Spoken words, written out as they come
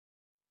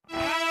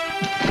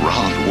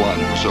Round one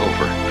was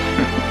over.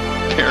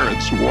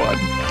 Parents won.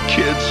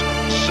 Kids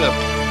sip.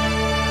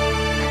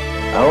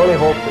 I only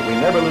hope that we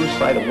never lose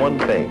sight of one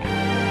thing,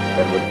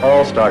 that it was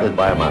all started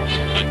by a mouse.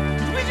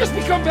 Did we just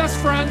become best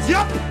friends?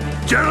 Yep!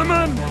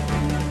 Gentlemen,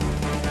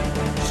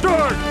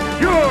 start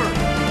your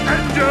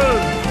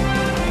engine!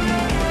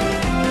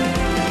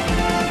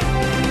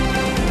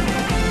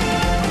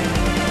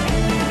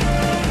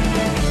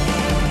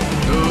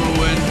 To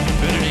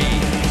infinity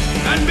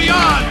and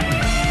beyond!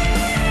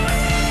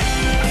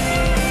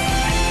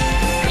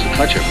 There's a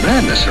touch of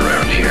madness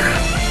around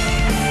here.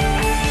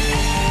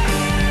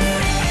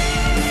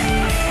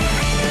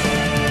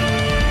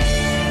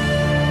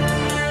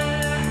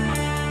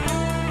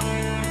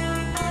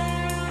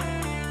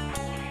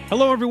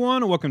 Hello,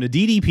 everyone, and welcome to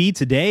DDP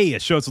Today, a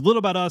show that's a little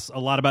about us, a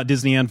lot about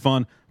Disney and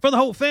fun for the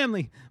whole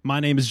family. My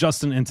name is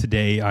Justin, and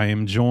today I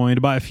am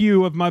joined by a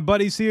few of my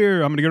buddies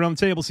here. I'm going to go around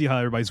the table, see how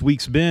everybody's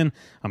week's been. I'm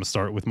going to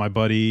start with my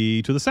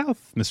buddy to the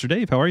south, Mr.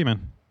 Dave. How are you,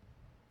 man?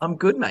 I'm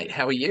good, mate.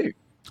 How are you?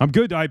 I'm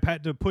good. I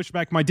had to push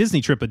back my Disney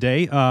trip a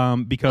day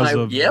because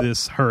of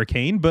this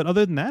hurricane, but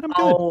other than that, I'm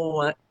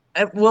good.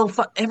 Well,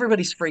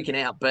 everybody's freaking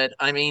out, but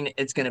I mean,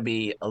 it's going to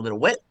be a little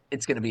wet.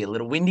 It's going to be a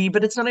little windy,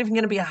 but it's not even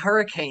going to be a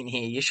hurricane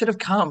here. You should have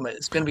come.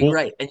 It's going to be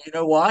great. And you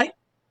know why?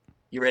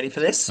 You ready for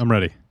this? I'm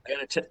ready.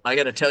 I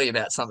got to tell you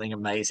about something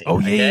amazing. Oh,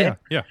 okay?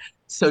 Yeah.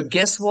 So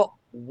guess what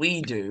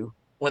we do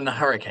when the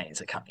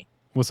hurricanes are coming?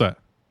 What's that?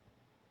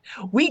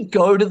 We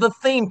go to the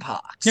theme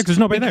parks. Yeah, because there's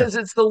nobody there. Because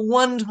it's the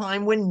one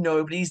time when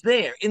nobody's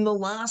there. In the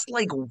last,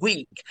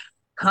 week,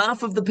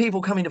 half of the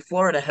people coming to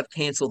Florida have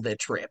canceled their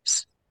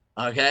trips.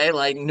 Okay,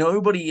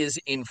 nobody is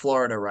in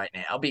Florida right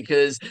now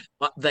because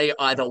they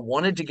either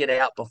wanted to get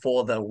out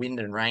before the wind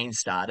and rain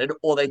started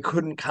or they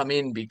couldn't come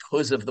in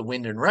because of the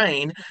wind and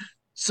rain.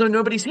 So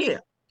nobody's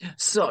here.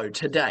 So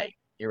today,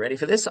 you ready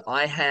for this?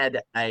 I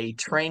had a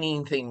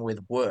training thing with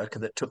work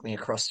that took me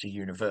across to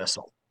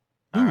Universal.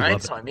 All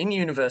right, so I'm in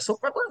Universal.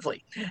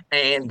 Lovely.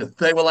 And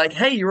they were like,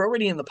 hey, you're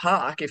already in the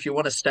park. If you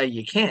want to stay,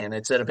 you can.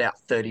 It's at about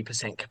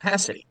 30%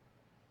 capacity.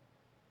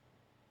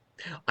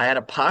 I had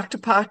a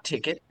park-to-park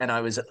ticket, and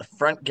I was at the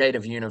front gate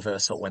of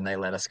Universal when they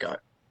let us go.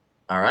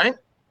 All right?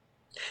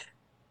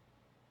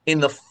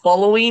 In the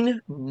following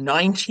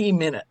 90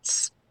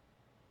 minutes,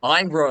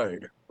 I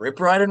rode Rip,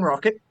 Ride, and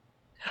Rocket.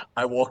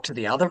 I walked to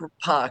the other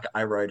park.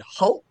 I rode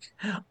Hulk.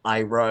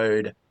 I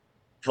rode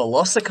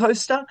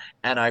Velocicoaster,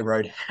 and I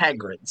rode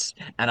Hagrid's.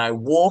 And I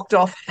walked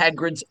off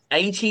Hagrid's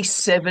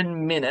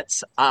 87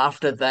 minutes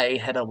after they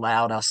had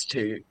allowed us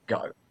to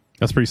go.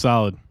 That's pretty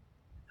solid.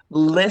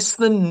 Less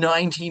than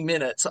 90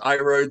 minutes, I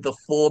rode the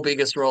 4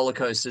 biggest roller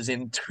coasters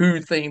in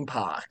 2 theme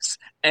parks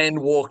and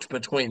walked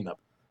between them.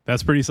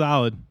 That's pretty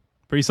solid.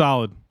 Pretty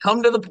solid.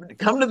 Come to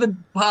the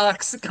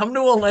parks. Come to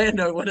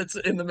Orlando when it's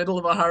in the middle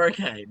of a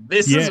hurricane.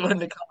 This is when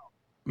to come.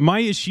 My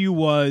issue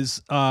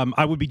was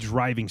I would be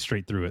driving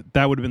straight through it.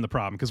 That would have been the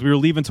problem because we were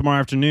leaving tomorrow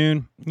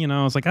afternoon.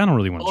 I was like, I don't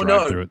really want to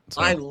drive through it. So.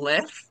 I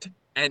left.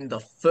 And the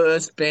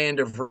first band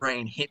of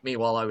rain hit me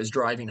while I was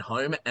driving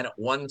home. And at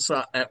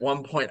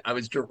one point, I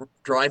was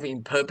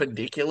driving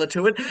perpendicular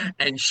to it,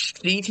 and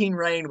sheeting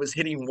rain was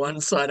hitting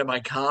one side of my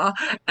car,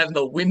 and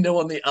the window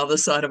on the other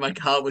side of my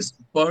car was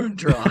bone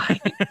dry.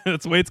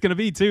 That's the way it's going to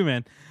be, too,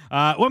 man.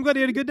 Well, I'm glad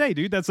you had a good day,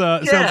 dude. That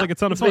sounds like a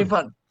ton of fun. It's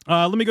been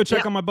fun. Let me go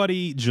check on my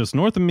buddy just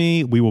north of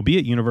me. We will be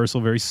at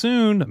Universal very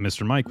soon.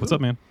 Mr. Mike, what's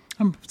up, man?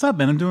 What's up,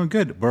 man? I'm doing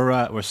good.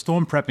 We're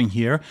storm prepping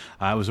here.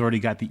 I was already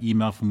got the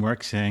email from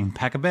work saying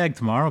pack a bag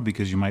tomorrow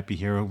because you might be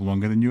here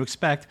longer than you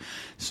expect.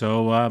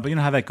 So, but you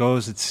know how that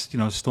goes. It's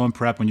storm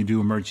prep. When you do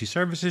emergency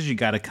services, you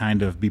got to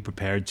kind of be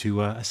prepared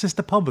to assist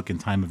the public in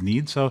time of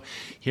need. So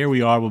here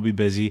we are. We'll be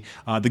busy.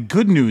 The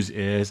good news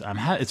is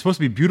it's supposed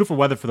to be beautiful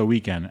weather for the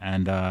weekend.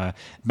 And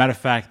matter of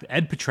fact,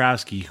 Ed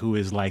Petrowski, who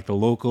is like the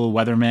local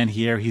weatherman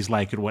here, he's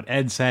like what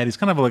Ed said. He's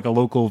kind of like a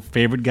local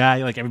favorite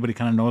guy. Like everybody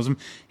kind of knows him.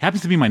 He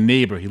happens to be my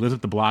neighbor. He lives up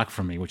the block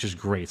from me, which is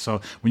great.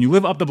 So when you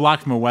live up the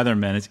block from a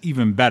weatherman, it's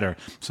even better.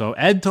 So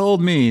Ed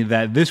told me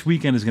that this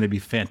weekend is going to be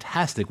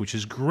fantastic, which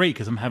is great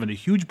because I'm having a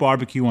huge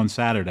barbecue on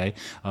Saturday,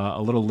 a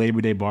little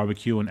Labor Day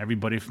barbecue, and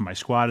everybody from my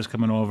squad is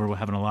coming over. We're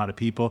having a lot of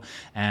people.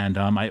 And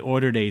I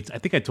ordered I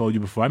think I told you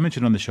before, I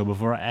mentioned on the show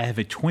before, I have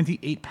a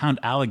 28-pound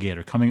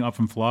alligator coming up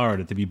from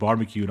Florida to be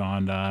barbecued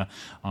on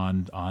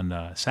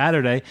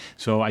Saturday.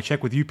 So I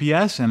checked with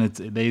UPS, and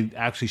they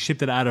actually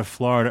shipped it out of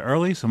Florida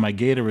early. So my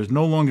gator is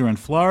no longer in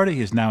Florida.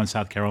 He is now in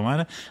South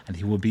Carolina, and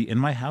he will be in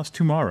my house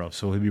tomorrow.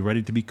 So he'll be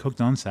ready to be cooked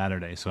on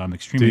Saturday. So I'm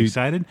extremely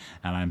excited,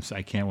 and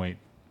I can't wait.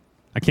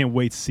 I can't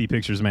wait to see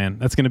pictures, man.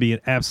 That's going to be an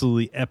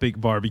absolutely epic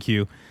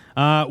barbecue.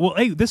 Well,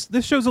 hey, this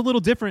show's a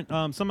little different.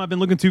 Something I've been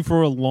looking to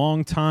for a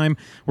long time.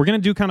 We're going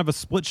to do kind of a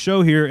split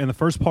show here, and the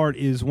first part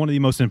is one of the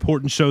most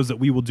important shows that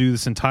we will do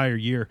this entire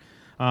year.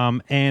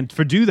 And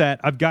to do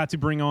that, I've got to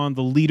bring on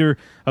the leader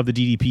of the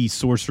DDP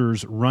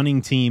Sorcerers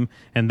running team,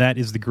 and that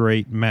is the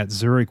great Matt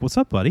Zurich. What's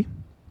up, buddy?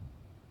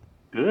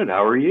 Good.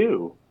 How are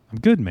you? I'm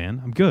good,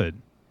 man. I'm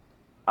good.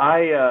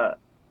 I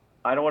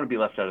don't want to be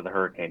left out of the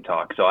hurricane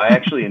talk, so I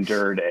actually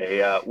endured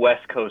a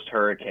West Coast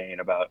hurricane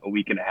about a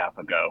week and a half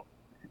ago.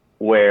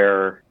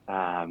 where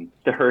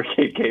the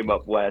hurricane came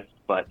up west,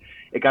 but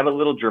it got a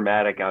little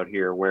dramatic out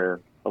here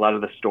where a lot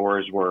of the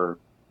stores were,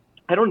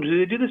 I don't know, do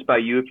they do this by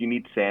you if you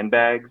need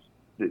sandbags?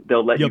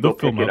 They'll let you go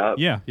pick it up.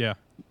 Yeah.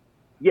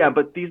 Yeah,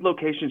 but these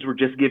locations were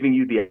just giving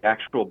you the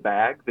actual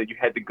bag that you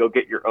had to go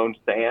get your own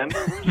sand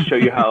to show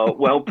you how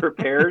well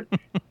prepared.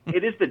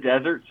 It is the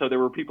desert, so there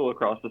were people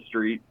across the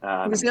street.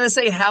 I was going to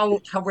say, how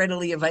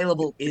readily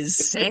available is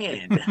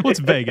sand? Well, it's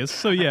Vegas,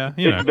 so yeah,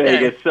 It's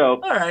Vegas, so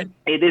all right.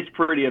 It is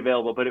pretty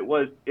available, but it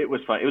was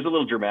fun. It was a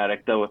little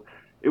dramatic, though.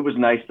 It was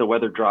nice. The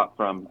weather dropped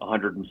from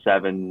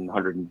 107,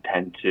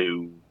 110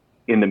 to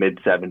in the mid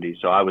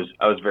 70s, so I was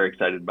very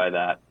excited by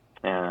that.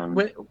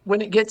 When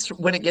it gets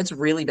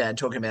really bad,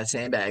 talking about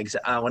sandbags,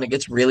 when it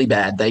gets really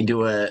bad, they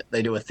do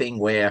a thing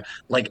where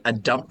like a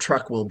dump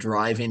truck will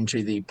drive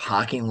into the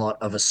parking lot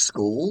of a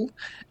school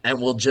and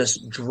will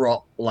just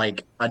drop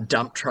like a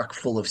dump truck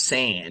full of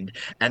sand,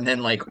 and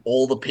then like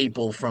all the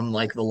people from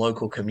like the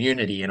local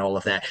community and all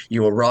of that,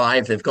 you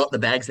arrive, they've got the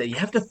bags there, you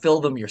have to fill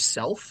them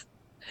yourself.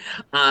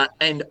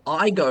 And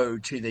I go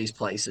to these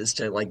places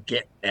to like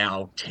get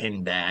our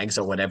 10 bags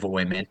or whatever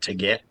we're meant to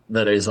get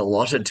that is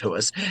allotted to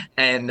us.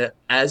 And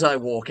as I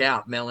walk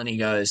out, Melanie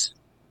goes,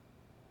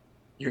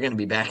 "You're going to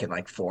be back in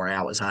like 4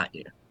 hours, aren't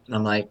you?" And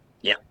I'm like,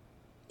 "Yeah,"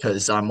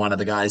 because I'm one of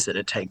the guys that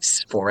it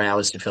takes 4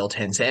 hours to fill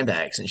 10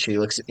 sandbags. And she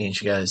looks at me and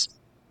she goes,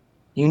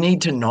 "You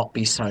need to not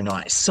be so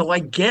nice." So I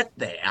get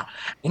there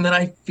and then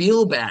I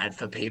feel bad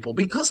for people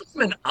because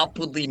I'm an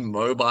upwardly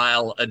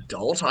mobile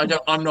adult.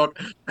 I'm not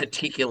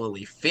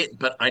particularly fit,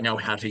 but I know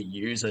how to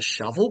use a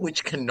shovel,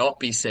 which cannot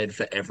be said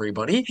for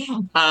everybody.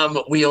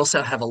 We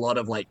also have a lot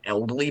of like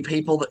elderly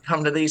people that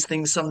come to these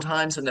things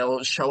sometimes and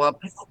they'll show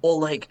up, or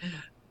like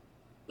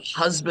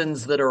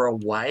husbands that are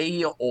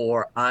away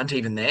or aren't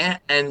even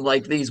there. And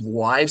like these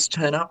wives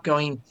turn up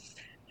going,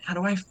 "How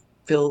do I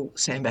fill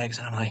sandbags?"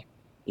 And I'm like,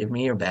 "Give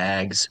me your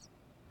bags."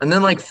 And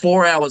then like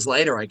 4 hours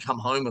later, I come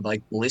home with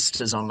like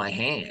blisters on my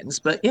hands.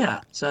 But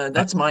yeah, so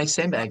that's my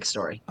sandbag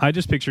story. I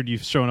just pictured you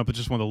showing up with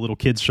just one of the little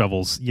kids'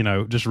 shovels,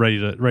 just ready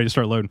to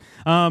start loading.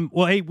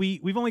 Well, hey,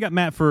 we've only got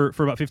Matt for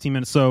about 15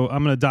 minutes, so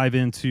I'm going to dive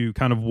into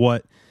kind of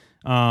what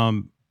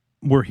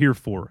we're here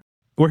for.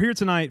 We're here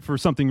tonight for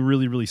something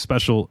really, really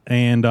special,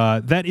 and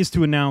that is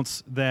to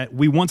announce that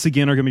we once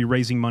again are going to be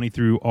raising money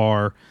through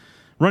our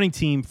running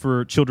team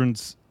for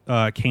children's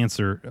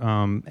cancer.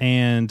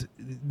 And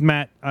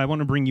Matt, I want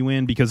to bring you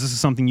in because this is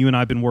something you and I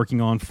have been working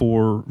on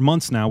for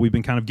months now. We've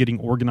been kind of getting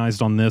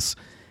organized on this,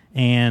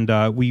 and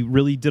we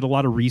really did a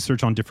lot of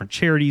research on different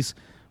charities.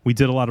 We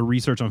did a lot of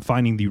research on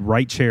finding the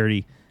right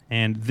charity,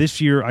 and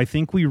this year I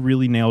think we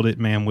really nailed it,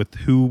 man, with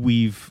who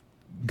we've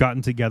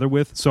gotten together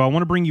with. So I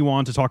want to bring you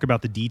on to talk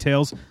about the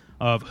details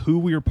of who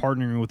we are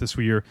partnering with this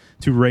year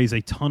to raise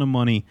a ton of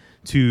money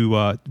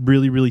to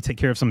really, really take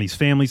care of some of these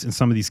families and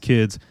some of these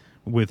kids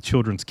with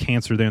children's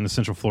cancer there in the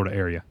Central Florida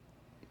area.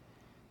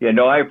 Yeah,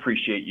 no, I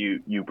appreciate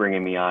you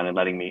bringing me on and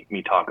letting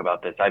me talk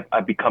about this.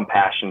 I've become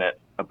passionate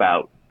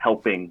about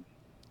helping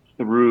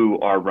through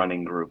our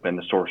running group and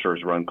the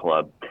Sorcerers Run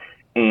Club.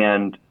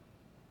 And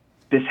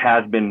this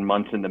has been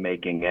months in the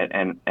making,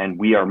 and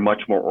we are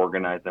much more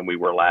organized than we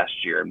were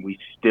last year. And we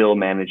still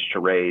managed to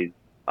raise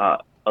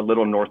a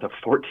little north of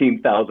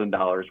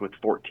 $14,000 with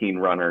 14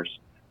 runners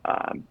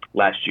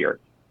last year.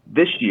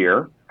 This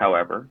year,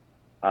 however,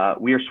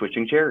 we are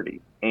switching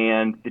charity.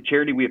 And the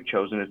charity we have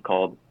chosen is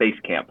called Base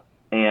Camp.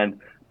 And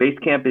Base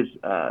Camp is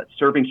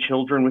serving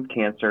children with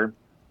cancer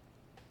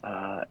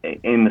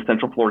in the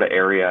Central Florida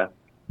area,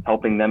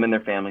 helping them and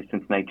their families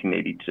since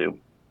 1982.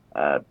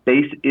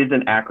 BASE is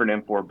an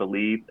acronym for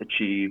Believe,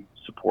 Achieve,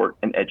 Support,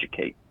 and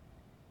Educate.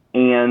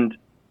 And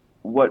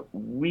what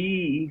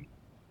I'm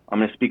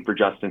going to speak for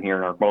Justin here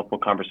in our multiple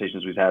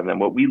conversations we've had, and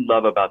what we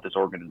love about this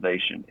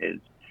organization is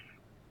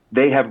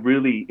they have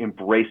really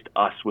embraced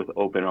us with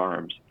open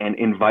arms and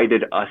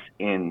invited us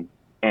in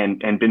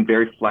and been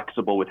very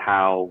flexible with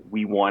how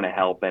we want to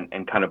help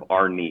and kind of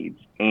our needs.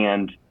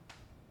 And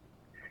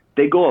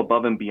they go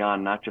above and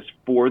beyond, not just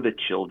for the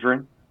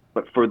children,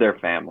 but for their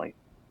family.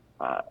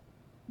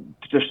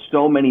 There's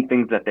so many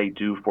things that they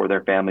do for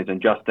their families.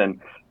 And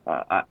Justin,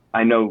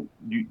 I know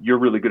you're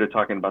really good at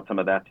talking about some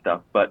of that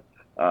stuff, but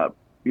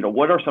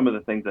what are some of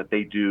the things that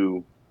they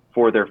do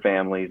for their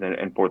families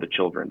and for the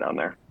children down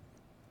there?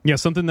 Yeah,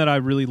 something that I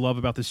really love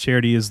about this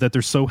charity is that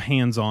they're so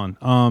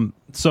hands-on.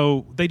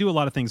 So they do a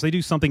lot of things. They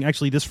do something,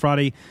 actually, this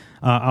Friday,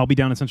 I'll be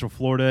down in Central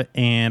Florida,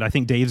 and I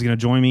think Dave's going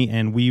to join me,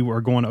 and we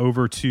are going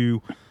over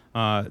to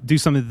do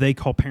something that they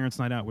call Parents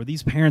Night Out, where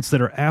these parents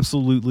that are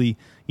absolutely,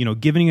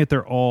 giving it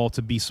their all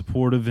to be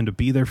supportive and to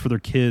be there for their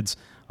kids,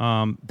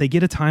 they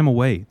get a time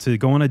away to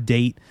go on a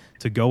date,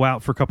 to go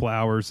out for a couple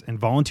hours, and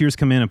volunteers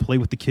come in and play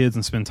with the kids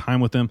and spend time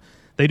with them.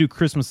 They do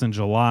Christmas in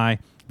July.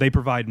 They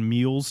provide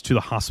meals to the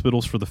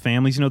hospitals for the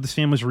families. These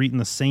families are eating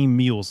the same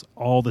meals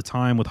all the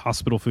time with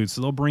hospital food. So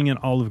they'll bring in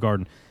Olive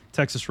Garden,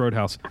 Texas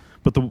Roadhouse.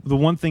 But the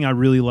one thing I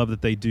really love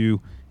that they do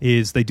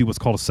is they do what's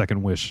called a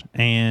second wish.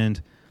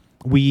 And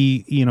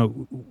we, you know,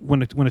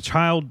 when a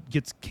child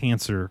gets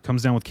cancer,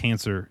 comes down with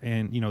cancer,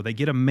 and, you know, they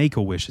get a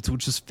Make-A-Wish,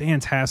 which is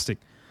fantastic.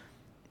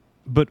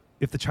 But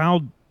if the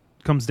child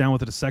comes down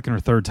with it a second or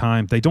third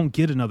time, they don't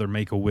get another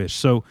Make-A-Wish.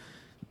 So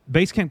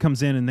Basecamp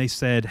comes in and they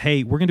said,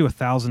 hey, we're going to do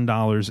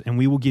 $1,000 and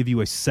we will give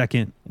you a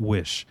second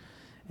wish.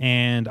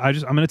 And I'm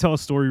going to tell a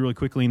story really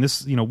quickly. And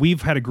this, you know,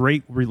 we've had a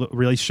great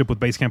relationship with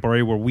Basecamp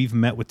already, where we've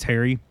met with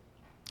Terry,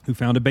 who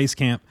founded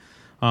Basecamp.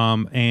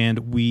 And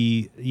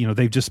we, you know,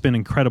 they've just been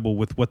incredible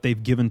with what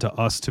they've given to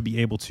us to be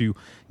able to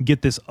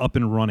get this up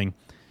and running.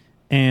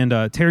 And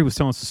Terry was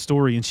telling us a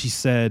story, and she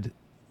said,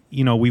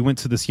 you know, we went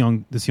to this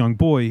young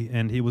boy,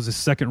 and it was his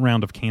second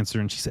round of cancer.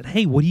 And she said,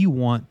 hey, what do you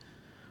want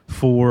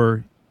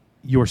for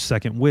your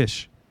second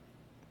wish?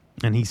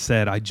 And he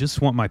said, I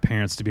just want my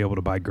parents to be able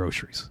to buy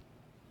groceries.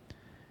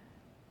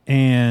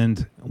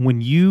 And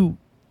when you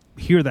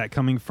hear that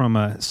coming from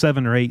a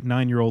 7 or 8,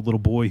 9-year-old little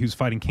boy who's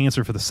fighting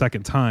cancer for the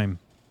second time,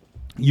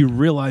 you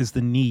realize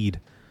the need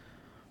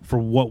for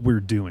what we're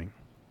doing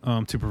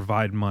to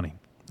provide money.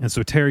 And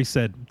so Terry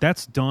said,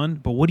 that's done,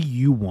 but what do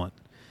you want?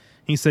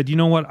 He said, you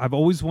know what? I've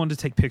always wanted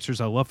to take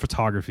pictures. I love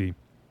photography.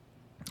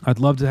 I'd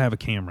love to have a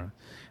camera.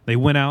 They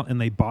went out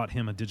and they bought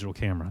him a digital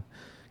camera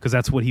because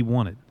that's what he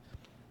wanted.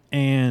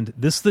 And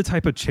this is the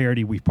type of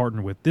charity we've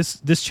partnered with.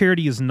 This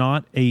charity is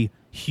not a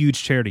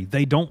huge charity.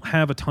 They don't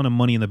have a ton of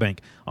money in the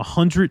bank.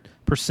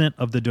 100%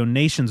 of the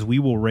donations we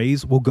will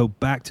raise will go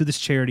back to this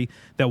charity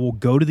that will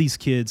go to these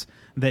kids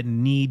that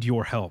need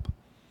your help.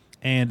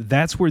 And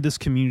that's where this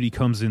community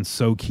comes in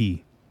so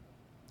key,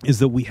 is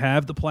that we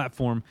have the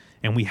platform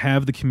and we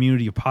have the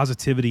community of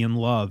positivity and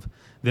love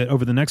that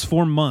over the next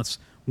 4 months,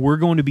 we're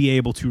going to be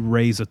able to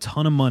raise a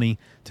ton of money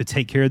to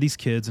take care of these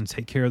kids and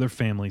take care of their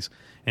families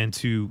and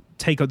to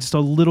take just a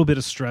little bit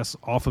of stress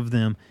off of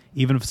them,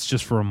 even if it's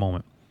just for a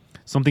moment.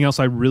 Something else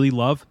I really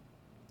love,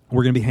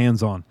 we're going to be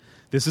hands-on.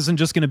 This isn't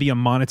just going to be a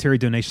monetary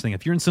donation thing.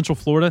 If you're in Central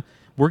Florida,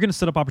 we're going to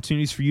set up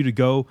opportunities for you to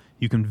go.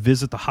 You can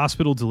visit the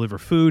hospital, deliver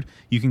food.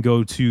 You can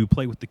go to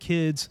play with the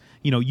kids.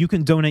 You know, you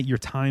can donate your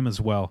time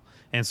as well.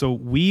 And so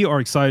we are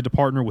excited to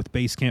partner with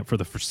Basecamp for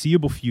the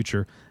foreseeable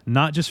future,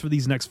 not just for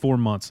these next 4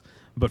 months,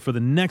 but for the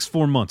next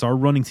 4 months, our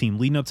running team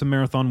leading up to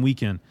Marathon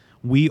Weekend,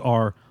 we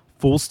are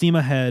full steam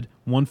ahead,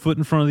 one foot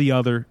in front of the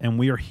other, and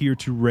we are here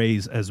to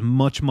raise as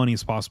much money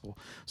as possible.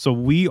 So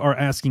we are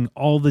asking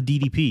all the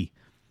DDP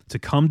to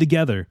come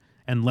together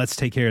and let's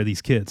take care of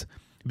these kids,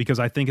 because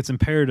I think it's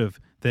imperative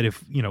that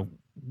if, you know,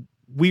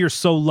 we are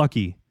so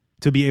lucky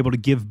to be able to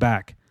give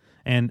back,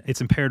 and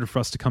it's imperative for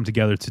us to come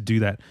together to do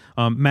that.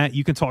 Matt,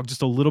 you can talk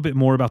just a little bit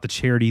more about the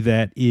charity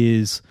that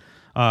is,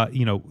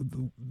 you know,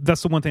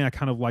 that's the one thing I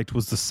kind of liked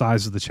was the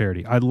size of the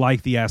charity. I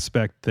like the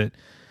aspect that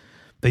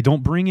they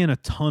don't bring in a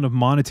ton of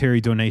monetary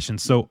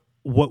donations. So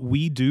what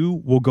we do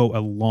will go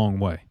a long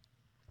way.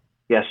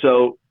 Yeah.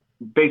 So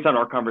based on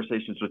our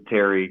conversations with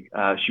Terry,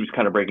 she was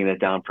kind of breaking it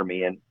down for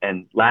me.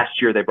 And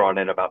last year they brought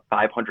in about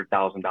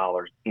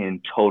 $500,000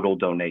 in total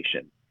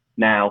donation.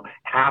 Now,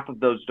 half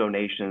of those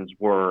donations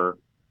were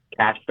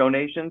cash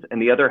donations,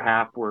 and the other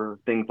half were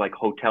things like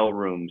hotel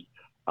rooms,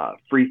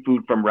 free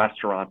food from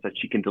restaurants that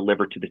she can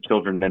deliver to the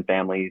children and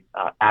families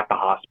at the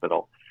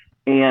hospital.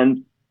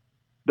 And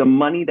the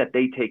money that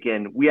they take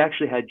in, we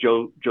actually had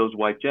Joe's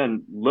wife,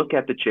 Jen, look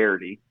at the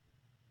charity,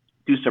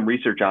 do some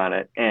research on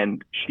it.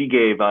 And she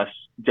gave us,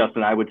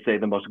 Justin, I would say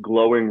the most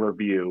glowing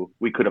review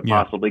we could have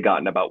possibly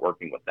gotten about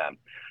working with them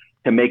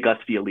to make us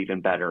feel even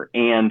better.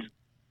 And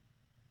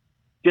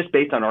just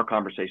based on our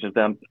conversations with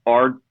them,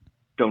 our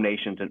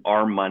donations and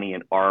our money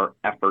and our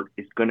effort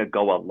is going to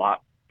go a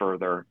lot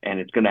further, and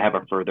it's going to have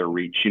a further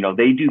reach. You know,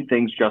 they do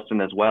things, Justin,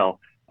 as well.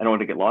 I don't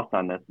want to get lost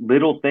on this.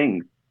 Little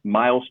things,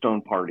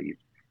 milestone parties,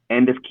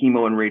 end of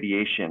chemo and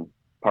radiation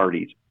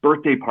parties,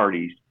 birthday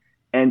parties,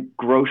 and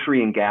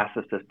grocery and gas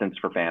assistance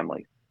for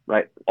families,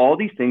 right? All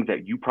these things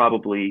that you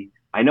probably,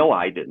 I know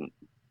I didn't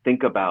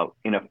think about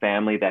in a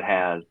family that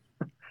has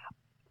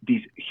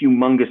these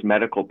humongous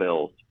medical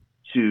bills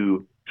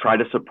to try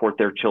to support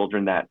their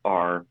children that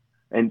are,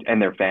 and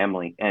their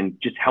family, and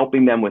just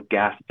helping them with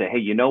gas to say, hey,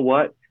 you know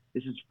what?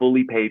 This is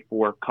fully paid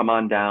for. Come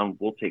on down.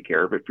 We'll take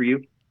care of it for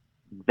you.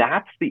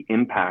 That's the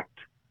impact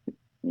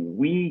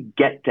we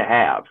get to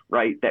have,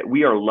 right? That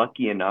we are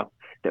lucky enough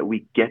that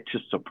we get to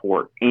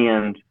support.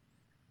 And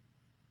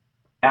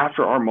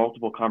after our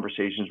multiple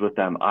conversations with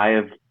them, I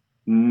have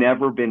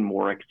never been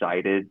more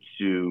excited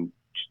to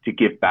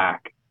give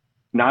back,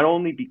 not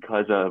only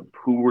because of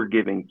who we're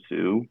giving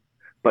to,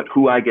 but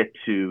who I get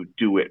to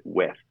do it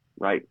with,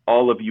 right?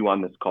 All of you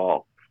on this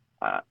call,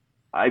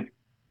 I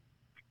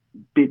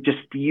just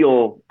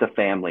feel the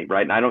family,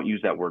 right? And I don't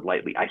use that word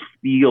lightly. I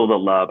feel the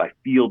love. I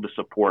feel the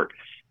support.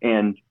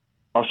 And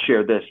I'll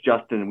share this,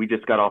 Justin, we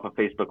just got off of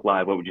Facebook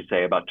Live. What would you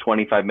say, about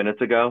 25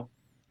 minutes ago?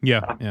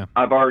 Yeah.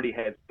 I've already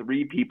had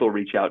 3 people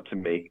reach out to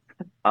me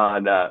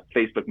on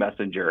Facebook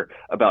Messenger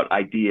about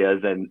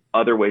ideas and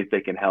other ways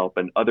they can help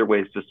and other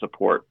ways to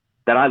support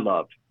that I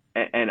love.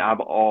 And I've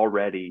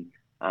already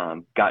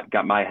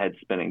got my head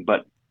spinning.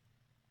 But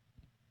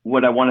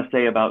what I want to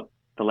say about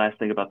the last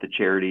thing about the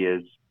charity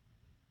is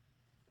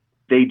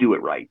they do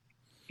it right.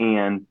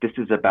 And this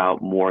is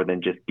about more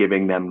than just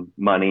giving them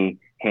money,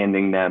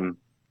 handing them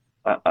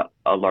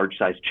a large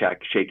size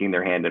check, shaking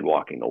their hand and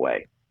walking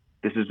away.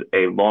 This is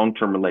a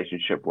long-term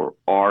relationship where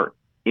our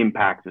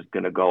impact is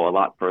going to go a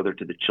lot further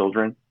to the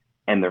children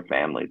and their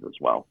families as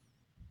well.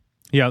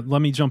 Yeah,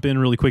 let me jump in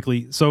really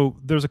quickly. So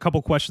there's a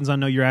couple questions I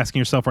know you're asking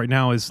yourself right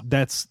now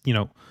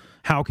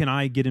how can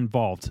I get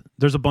involved?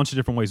 There's a bunch of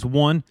different ways.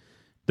 One,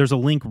 there's a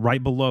link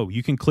right below.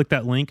 You can click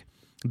that link.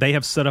 They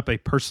have set up a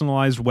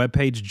personalized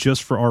webpage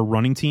just for our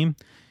running team.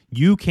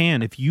 You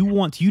can, if you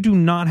want, you do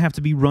not have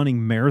to be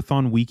running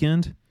marathon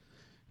weekend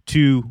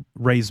to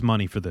raise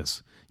money for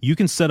this. You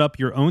can set up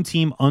your own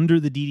team under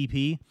the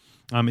DDP.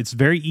 It's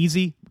very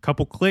easy. A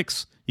couple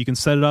clicks, you can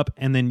set it up,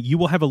 and then you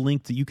will have a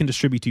link that you can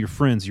distribute to your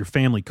friends, your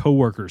family,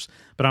 coworkers.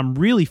 But I'm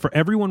really, for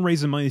everyone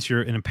raising money this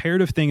year, an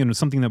imperative thing and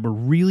something that we're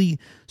really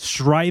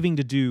striving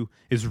to do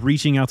is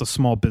reaching out to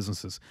small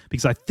businesses.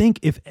 Because I think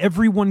if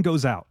everyone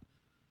goes out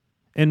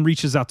and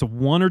reaches out to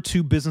one or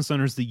two business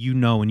owners that you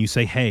know and you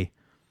say, hey,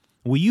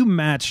 will you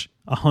match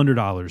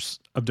 $100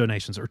 of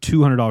donations or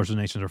 $200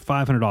 donations or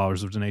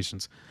 $500 of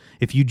donations?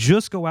 If you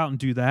just go out and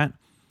do that,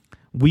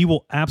 we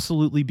will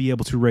absolutely be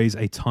able to raise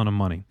a ton of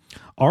money.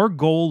 Our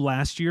goal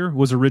last year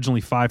was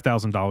originally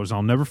 $5,000.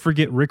 I'll never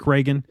forget Rick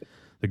Reagan,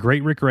 the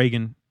great Rick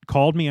Reagan,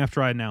 called me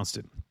after I announced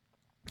it.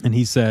 And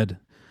he said,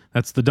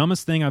 that's the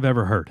dumbest thing I've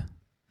ever heard.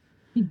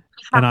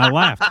 And I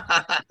laughed.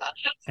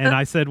 And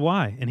I said,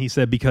 why? And he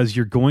said, because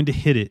you're going to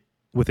hit it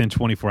within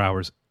 24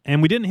 hours.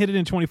 And we didn't hit it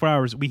in 24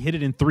 hours. We hit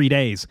it in 3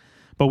 days,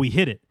 but we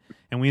hit it.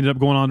 And we ended up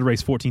going on to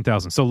raise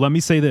 $14,000. So let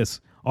me say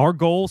this. Our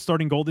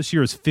starting goal this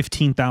year is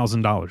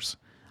 $15,000.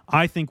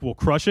 I think we'll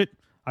crush it.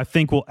 I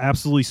think we'll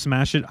absolutely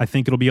smash it. I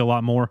think it'll be a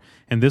lot more,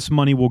 and this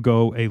money will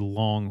go a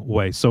long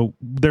way. So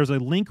there's a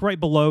link right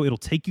below. It'll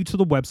take you to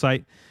the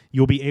website.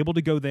 You'll be able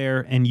to go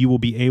there, and you will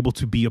be able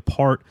to be a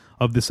part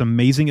of this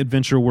amazing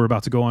adventure we're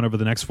about to go on over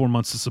the next 4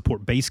 months to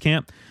support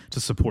Basecamp, to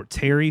support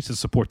Terry, to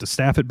support the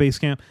staff at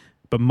Basecamp,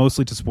 but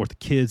mostly to support the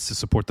kids, to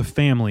support the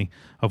family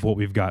of what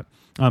we've got.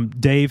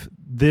 Dave,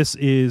 this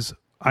is...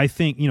 I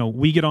think,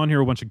 we get on here,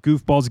 a bunch of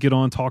goofballs get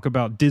on, talk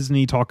about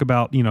Disney, talk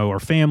about,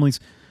 our families.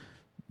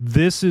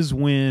 This is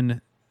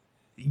when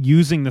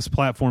using this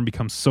platform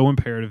becomes so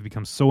imperative,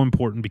 becomes so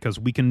important, because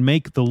we can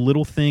make the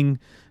little thing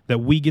that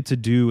we get to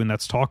do, and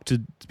that's talk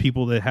to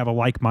people that have a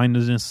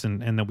like-mindedness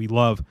and that we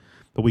love,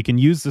 but we can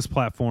use this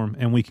platform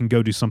and we can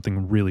go do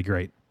something really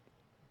great.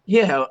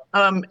 Yeah,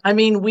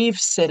 we've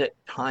said it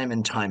time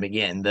and time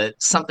again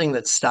that something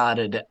that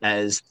started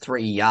as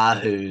 3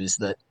 yahoos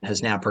that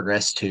has now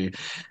progressed to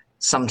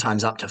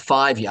sometimes up to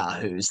 5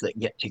 yahoos that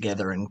get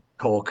together and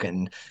talk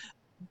and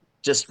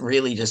just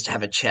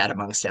have a chat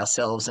amongst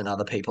ourselves, and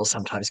other people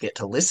sometimes get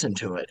to listen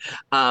to it,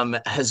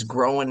 has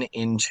grown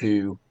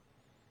into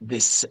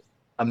this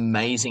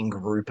amazing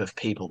group of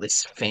people,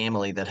 this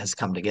family that has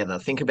come together.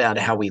 Think about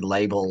how we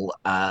label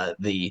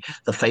the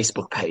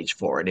Facebook page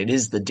for it. It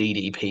is the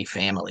DDP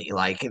family.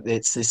 Like,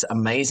 it's this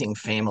amazing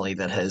family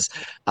that has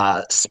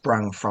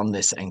sprung from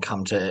this and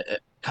come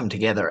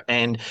together.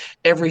 And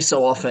every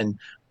so often,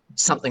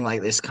 something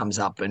like this comes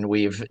up, and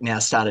we've now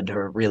started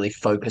to really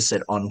focus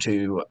it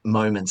onto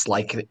moments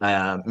like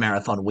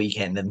marathon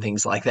weekend and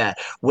things like that,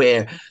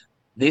 where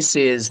this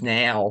is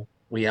now,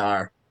 we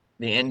are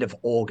the end of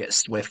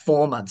August, we're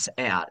 4 months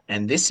out,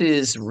 and this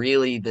is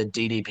really the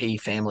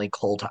DDP family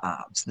call to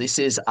arms. This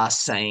is us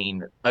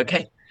saying,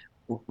 okay,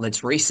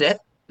 let's reset.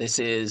 This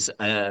is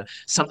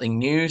something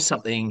new,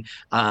 something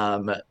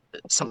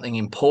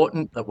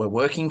important that we're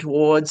working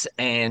towards,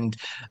 and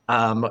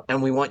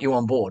we want you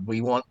on board.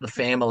 We want the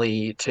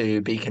family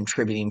to be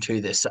contributing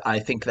to this. I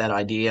think that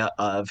idea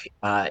of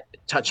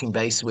touching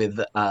base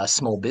with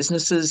small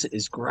businesses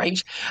is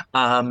great,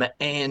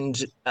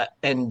 and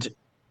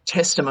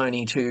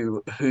testimony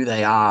to who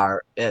they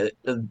are.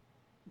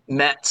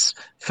 Matt's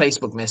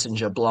Facebook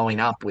Messenger blowing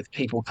up with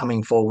people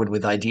coming forward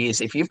with ideas.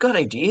 If you've got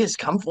ideas,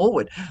 come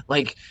forward.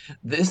 Like,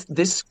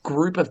 this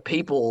group of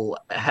people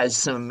has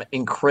some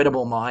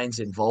incredible minds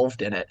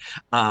involved in it,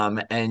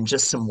 and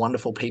just some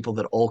wonderful people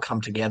that all come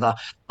together.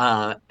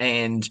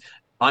 And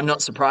I'm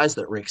not surprised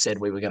that Rick said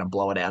we were going to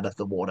blow it out of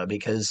the water,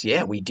 because,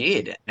 yeah, we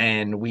did.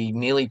 And we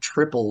nearly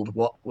tripled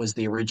what was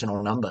the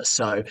original number.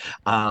 So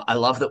I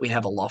love that we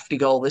have a lofty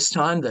goal this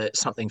time,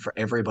 that's something for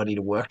everybody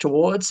to work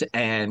towards.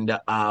 And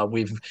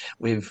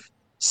we've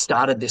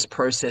started this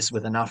process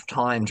with enough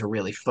time to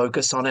really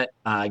focus on it,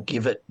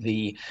 give it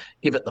the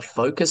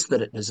focus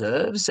that it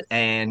deserves,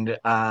 and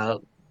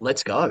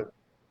let's go.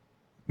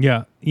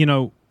 Yeah,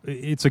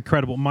 it's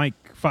incredible. Mike,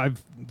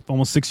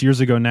 almost 6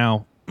 years ago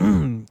now,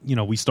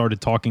 we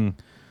started talking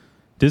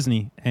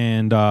Disney,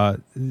 and I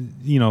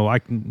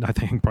think I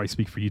can probably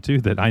speak for you too,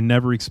 that I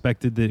never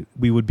expected that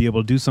we would be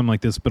able to do something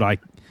like this, but I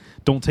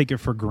don't take it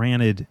for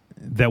granted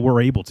that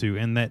we're able to,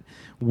 and that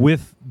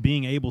with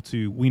being able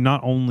to, we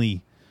not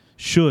only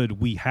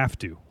we have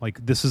to.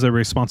 Like, this is a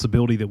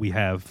responsibility that we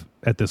have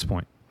at this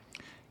point.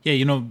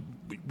 Yeah,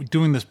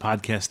 doing this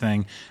podcast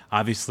thing,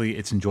 obviously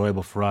it's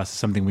enjoyable for us. It's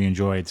something we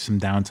enjoy. It's some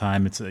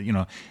downtime. It's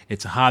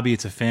it's a hobby.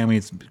 It's a family.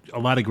 It's a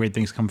lot of great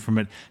things come from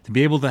it. To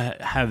be able to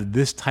have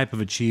this type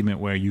of achievement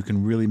where you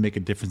can really make a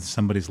difference in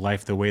somebody's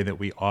life the way that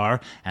we are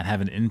and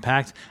have an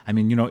impact. I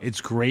mean,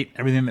 it's great.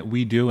 Everything that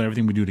we do and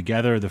everything we do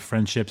together, the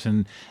friendships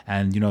and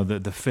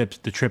the FIPs,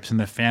 the trips and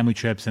the family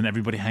trips and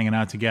everybody hanging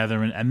out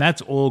together. And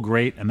that's all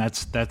great. And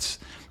that's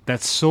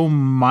so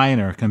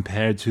minor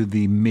compared to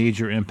the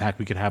major impact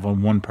we could have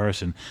on one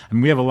person. I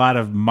mean, we have a lot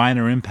of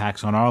minor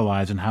impacts on our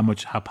lives and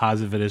how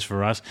positive it is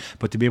for us.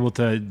 But to be able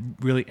to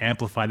really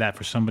amplify that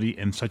for somebody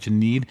in such a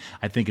need,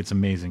 I think it's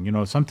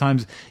amazing.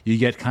 Sometimes you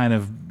get kind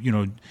of,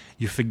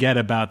 you forget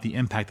about the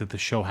impact that the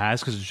show has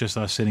because it's just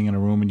us sitting in a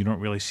room and you don't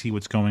really see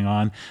what's going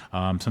on.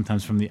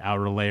 Sometimes from the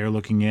outer layer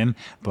looking in,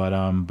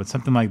 but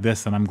something like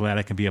this that I'm glad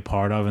I can be a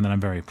part of and that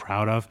I'm very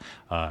proud of,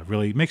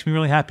 really makes me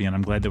really happy, and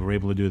I'm glad that we're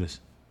able to do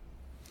this.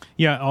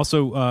 Yeah.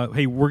 Also,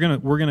 hey, we're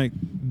gonna.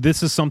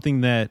 This is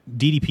something that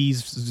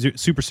DDP's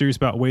super serious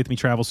about. Away With Me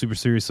Travel super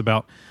serious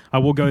about. I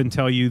will go ahead and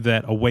tell you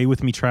that Away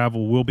With Me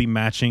Travel will be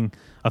matching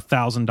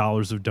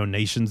 $1,000 of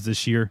donations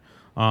this year.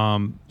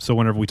 So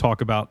whenever we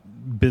talk about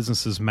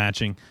businesses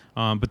matching,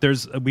 but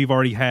we've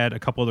already had a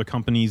couple other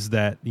companies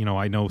that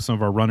I know some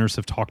of our runners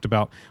have talked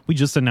about. We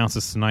just announced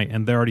this tonight,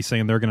 and they're already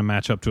saying they're going to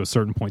match up to a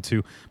certain point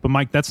too. But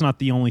Mike, that's not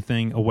the only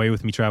thing. Away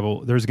With Me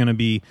Travel. There's going to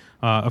be,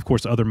 of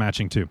course, other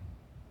matching too.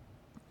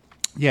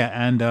 Yeah,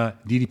 and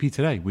DDP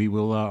today, we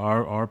will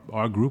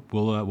our group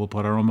will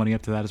put our own money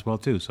up to that as well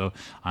too. So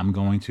I'm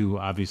going to,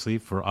 obviously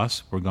for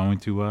us, we're going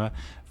to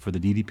for the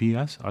DDP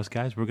us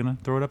guys, we're going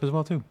to throw it up as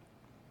well too.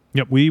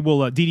 Yep, we will.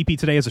 DDP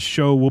today as a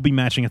show, we'll be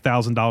matching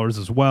 $1,000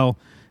 as well,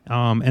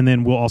 and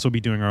then we'll also be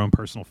doing our own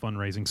personal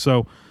fundraising.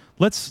 So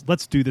let's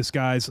do this,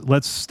 guys.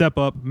 Let's step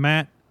up,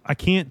 Matt. I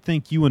can't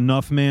thank you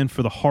enough, man,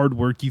 for the hard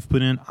work you've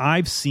put in.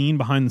 I've seen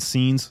behind the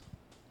scenes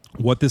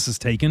what this has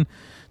taken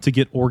to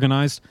get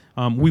organized.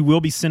 We will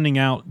be sending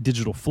out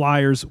digital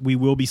flyers. We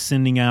will be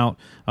sending out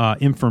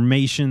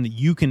information that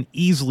you can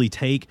easily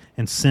take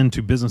and send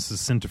to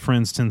businesses, send to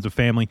friends, send to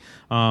family.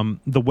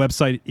 The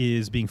website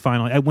is being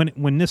finalized.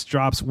 When this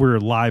drops, we're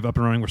live, up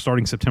and running. We're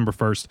starting September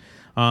 1st.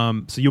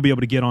 So you'll be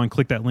able to get on,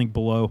 click that link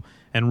below,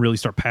 and really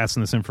start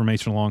passing this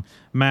information along.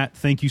 Matt,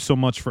 thank you so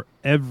much for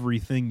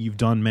everything you've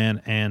done,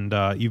 man. And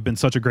you've been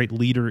such a great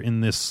leader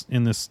in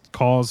this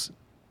cause.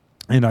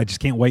 And I just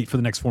can't wait for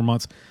the next 4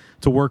 months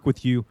to work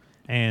with you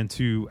and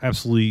to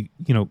absolutely,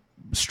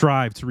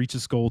 strive to reach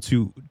this goal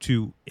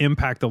to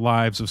impact the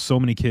lives of so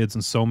many kids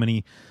and so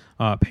many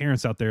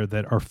parents out there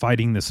that are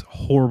fighting this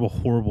horrible,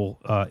 horrible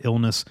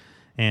illness.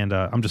 And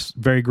I'm just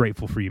very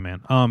grateful for you,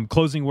 man.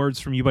 Closing words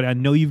from you, but I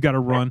know you've got to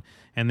run,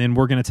 and then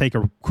we're going to take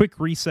a quick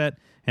reset,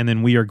 and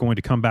then we are going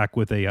to come back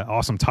with a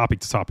awesome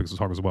topics to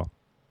talk as well.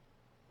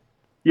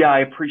 Yeah, I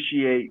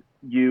appreciate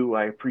you.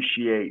 I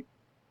appreciate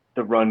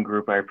the Run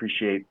group. I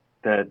appreciate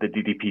the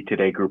DDP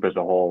Today group as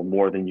a whole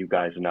more than you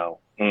guys know.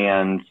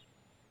 And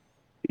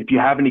if you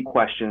have any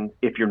questions,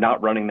 if you're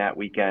not running that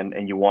weekend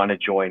and you want to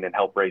join and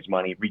help raise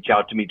money, reach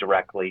out to me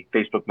directly,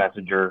 Facebook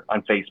Messenger,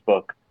 on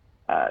Facebook.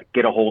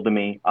 Get a hold of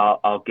me.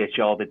 I'll get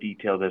you all the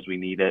details as we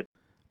need it.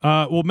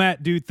 Well,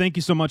 Matt, dude, thank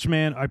you so much,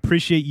 man. I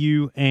appreciate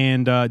you,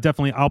 and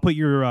definitely I'll put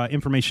your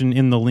information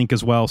in the link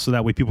as well, so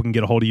that way people can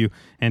get a hold of you.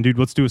 And, dude,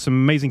 let's do some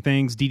amazing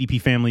things.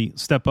 DDP family,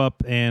 step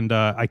up, and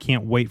I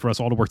can't wait for us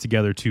all to work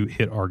together to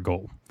hit our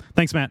goal.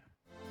 Thanks, Matt.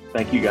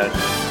 Thank you, guys.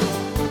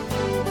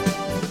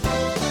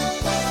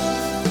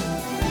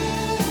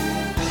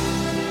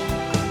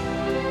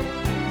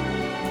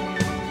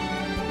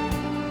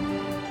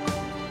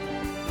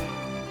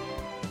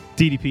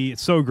 DDP,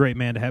 it's so great,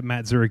 man, to have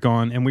Matt Zurich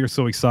on, and we are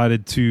so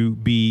excited to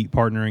be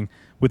partnering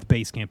with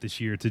Basecamp this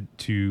year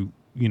to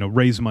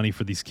raise money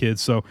for these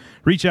kids. So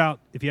reach out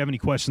if you have any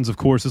questions. Of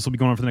course, this will be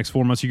going on for the next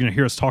 4 months. You're going to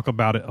hear us talk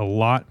about it a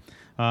lot.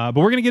 But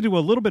we're going to get into a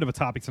little bit of a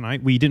topic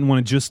tonight. We didn't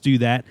want to just do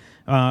that.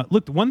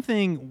 Look, one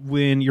thing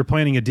when you're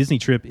planning a Disney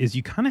trip is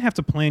you kind of have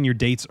to plan your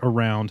dates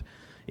around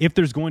if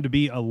there's going to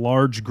be a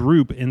large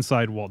group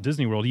inside Walt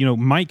Disney World.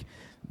 Mike,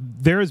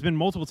 there has been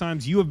multiple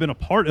times you have been a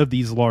part of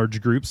these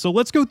large groups. So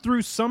let's go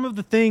through some of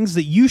the things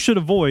that you should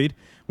avoid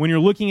when you're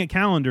looking at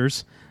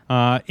calendars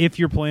if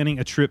you're planning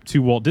a trip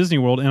to Walt Disney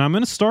World. And I'm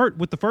going to start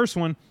with the first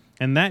one,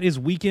 and that is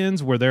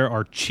weekends where there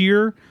are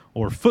cheer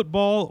or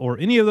football or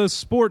any of those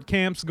sport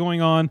camps going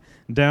on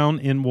down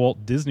in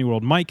Walt Disney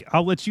World. Mike,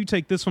 I'll let you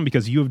take this one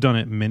because you have done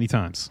it many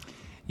times.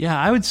 Yeah,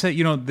 I would say,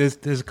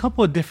 there's a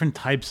couple of different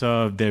types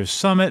of, there's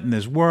Summit and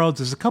there's Worlds.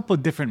 There's a couple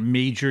of different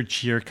major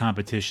cheer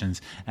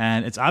competitions.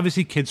 And it's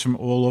obviously kids from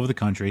all over the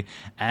country.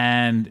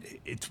 And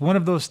it's one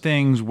of those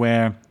things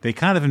where they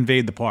kind of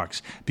invade the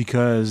parks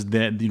because,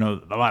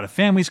 a lot of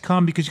families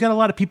come because you got a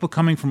lot of people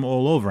coming from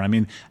all over. I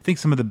mean, I think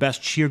some of the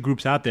best cheer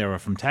groups out there are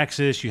from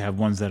Texas. You have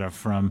ones that are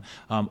from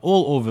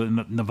all over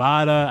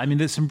Nevada. I mean,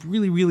 there's some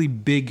really, really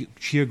big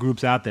cheer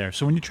groups out there.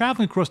 So when you're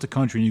traveling across the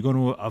country and you go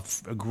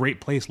to a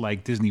great place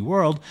like Disney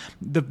World,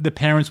 the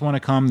parents want to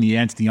come, the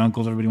aunts, the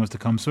uncles, everybody wants to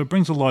come. So it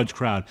brings a large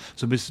crowd.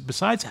 So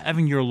besides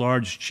having your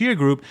large cheer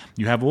group,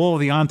 you have all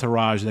the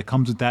entourage that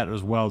comes with that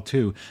as well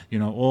too.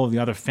 All the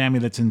other family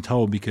that's in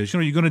tow, because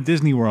you go to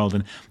Disney World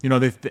and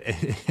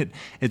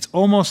it's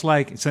almost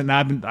like, so now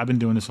I've been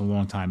doing this a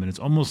long time, and it's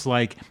almost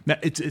like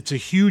it's a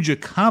huge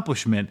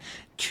accomplishment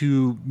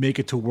to make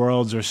it to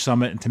Worlds or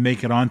Summit and to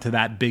make it onto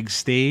that big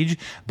stage,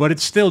 but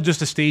it's still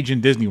just a stage in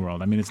Disney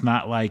World. I mean, it's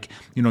not like,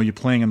 you're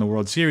playing in the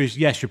World Series.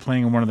 Yes, you're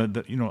playing in one of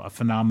the a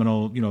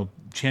phenomenal,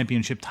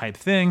 championship type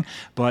thing,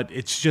 but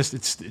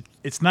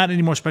it's not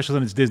any more special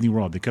than it's Disney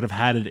World. They could have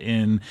had it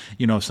in,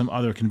 some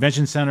other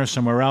convention center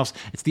somewhere else.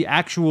 It's the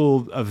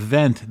actual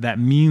event that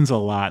means a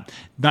lot,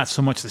 not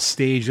so much the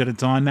stage that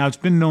it's on. Now, it's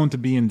been known to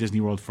be in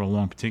Disney World for a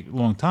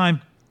long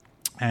time.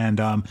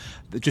 And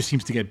it just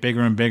seems to get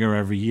bigger and bigger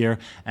every year.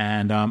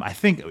 And I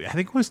think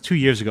it was 2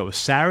 years ago. It was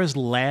Sarah's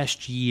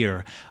last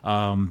year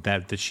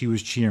that she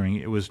was cheering.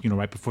 It was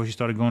right before she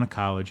started going to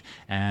college.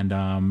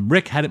 And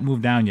Rick hadn't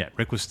moved down yet.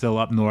 Rick was still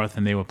up north,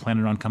 and they were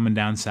planning on coming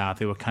down south.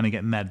 They were kind of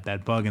getting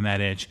that bug and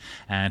that itch.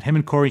 And him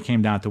and Corey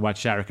came down to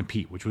watch Sarah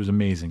compete, which was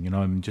amazing.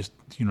 And just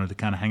to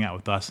kind of hang out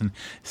with us and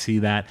see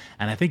that.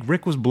 And I think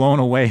Rick was blown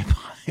away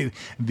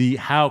by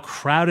how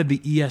crowded the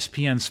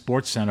ESPN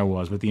Sports Center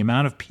was, with the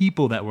amount of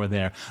people that were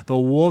there. The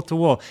wall to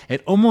wall.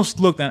 It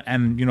almost looked, and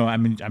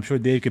I'm sure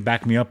Dave could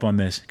back me up on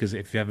this, because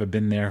if you've ever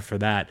been there for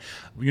that,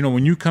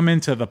 when you come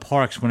into the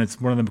parks when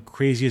it's one of the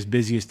craziest,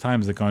 busiest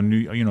times, like on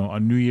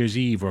New Year's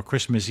Eve or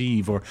Christmas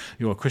Eve or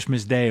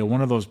Christmas Day or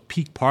one of those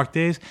peak park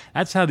days,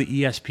 that's how the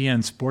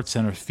ESPN Sports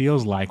Center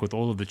feels like, with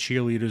all of the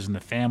cheerleaders and the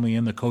family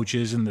and the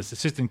coaches and the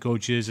assistant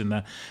coaches,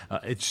 and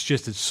it's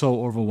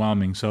so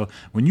overwhelming. So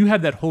when you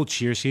have that whole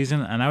cheer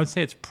season, and I would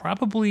say it's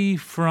probably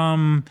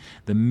from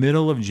the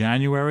middle of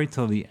January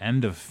till the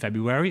end of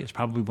February, it's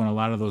probably when a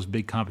lot of those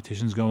big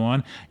competitions go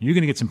on. You're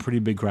going to get some pretty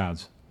big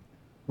crowds.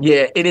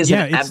 Yeah, it is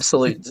an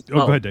absolute.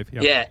 Go ahead, Dave.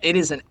 Yeah, it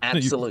is an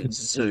absolute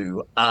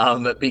zoo.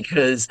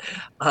 Because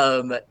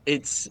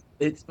it's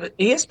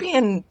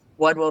ESPN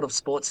Wide World of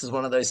Sports is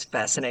one of those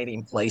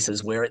fascinating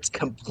places where it's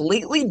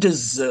completely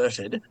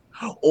deserted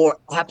or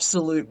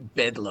absolute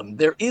bedlam.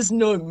 There is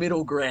no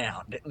middle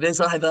ground. There's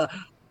either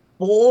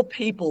 4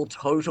 people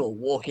total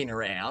walking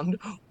around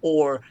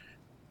or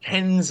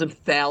tens of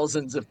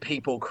thousands of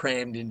people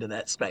crammed into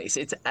that space.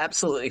 It's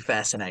absolutely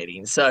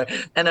fascinating. So,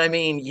 and I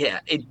mean,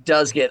 yeah, it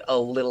does get a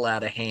little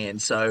out of hand.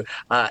 So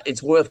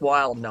it's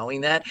worthwhile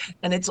knowing that.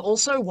 And it's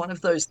also one of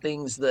those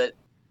things that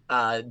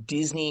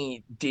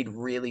Disney did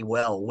really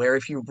well, where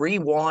if you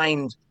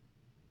rewind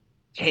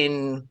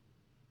 10,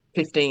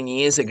 15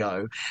 years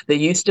ago, there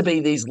used to be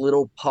these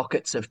little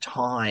pockets of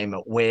time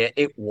where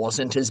it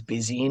wasn't as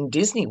busy in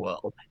Disney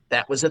World.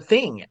 That was a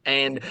thing.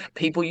 And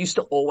people used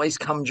to always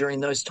come during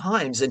those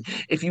times. And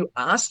if you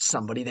asked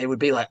somebody, they would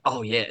be like,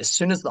 oh, yeah, as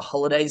soon as the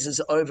holidays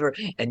is over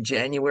and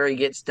January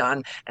gets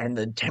done and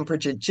the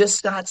temperature just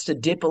starts to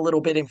dip a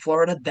little bit in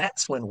Florida,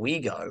 that's when we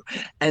go.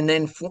 And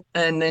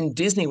then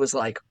Disney was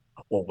like,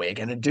 well, we're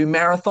going to do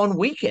marathon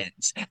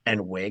weekends,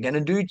 and we're going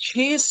to do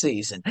cheer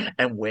season,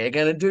 and we're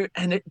going to do,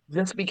 and it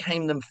just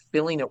became them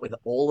filling it with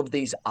all of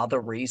these other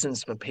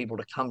reasons for people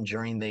to come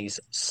during these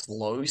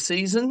slow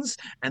seasons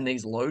and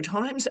these low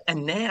times.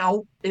 And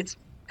now it's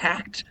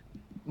packed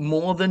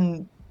more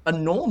than a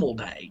normal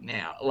day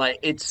now. Like,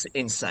 it's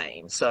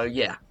insane. So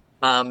yeah,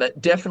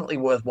 definitely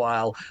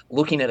worthwhile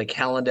looking at a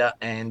calendar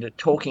and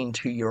talking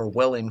to your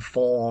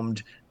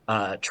well-informed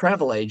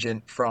travel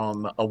agent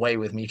from Away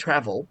With Me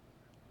Travel.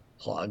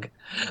 Plug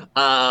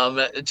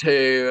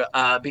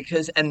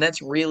because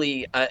that's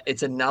really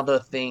it's another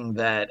thing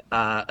that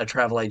a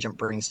travel agent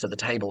brings to the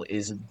table,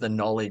 is the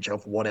knowledge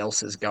of what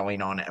else is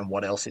going on and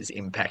what else is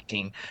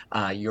impacting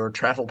your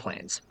travel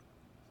plans.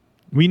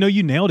 We know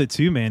you nailed it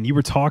too, man. You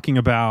were talking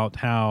about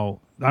how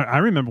I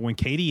remember when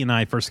Katie and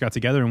I first got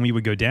together and we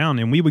would go down,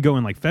 and we would go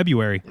in like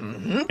February,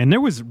 and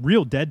there was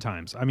real dead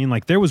times. I mean,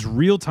 like, there was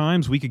real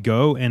times we could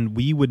go and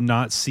we would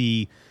not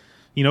see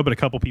but a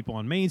couple people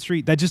on Main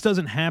Street. That just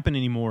doesn't happen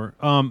anymore.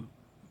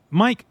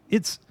 Mike,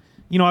 it's,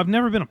 I've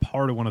never been a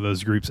part of one of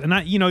those groups. And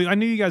I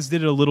knew you guys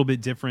did it a little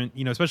bit different,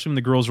 especially when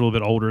the girls are a little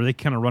bit older. They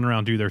kind of run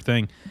around, do their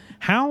thing.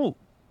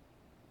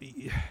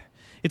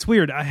 It's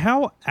weird.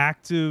 How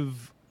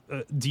active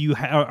do you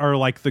are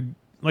like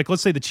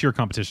let's say the cheer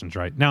competitions,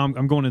 right? Now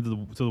I'm going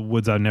into the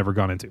woods I've never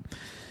gone into.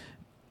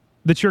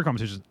 The cheer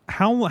competitions,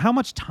 how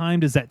much time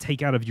does that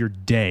take out of your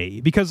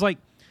day? Because, like,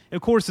 of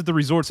course, at the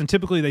resorts, and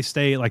typically they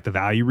stay at like the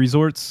value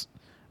resorts.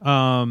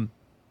 You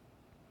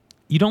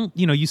don't,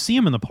 you see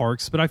them in the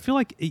parks, but I feel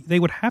like they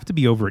would have to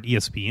be over at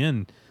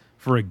ESPN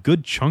for a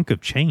good chunk of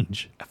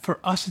change. For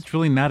us, it's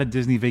really not a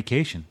Disney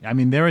vacation. I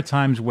mean, there are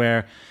times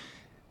where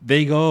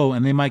they go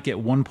and they might get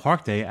one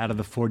park day out of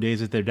the 4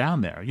 days that they're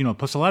down there.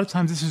 Plus a lot of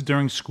times this is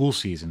during school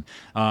season.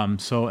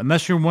 So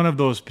unless you're one of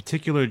those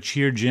particular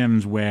cheer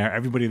gyms where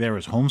everybody there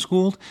is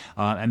homeschooled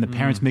and the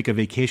parents make a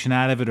vacation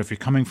out of it, or if you're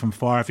coming from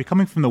far, if you're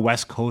coming from the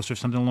West Coast or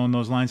something along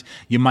those lines,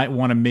 you might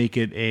want to make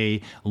it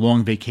a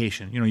long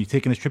vacation. You're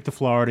taking a trip to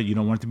Florida. You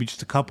don't want it to be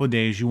just a couple of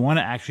days. You want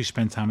to actually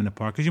spend time in the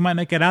park because you might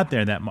not get out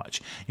there that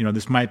much.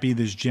 This might be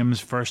this gym's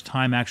first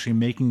time actually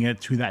making it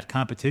to that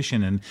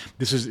competition, and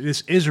this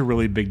is a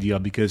really big deal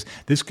because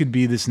this could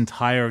be this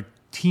entire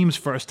team's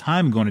first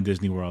time going to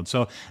Disney World.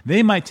 So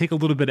they might take a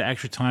little bit of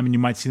extra time, and you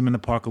might see them in the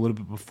park a little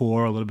bit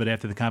before, a little bit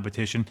after the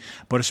competition.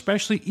 But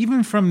especially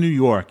even from New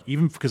York,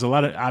 even because a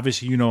lot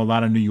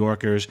of New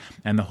Yorkers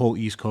and the whole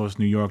East Coast,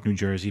 New York, New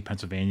Jersey,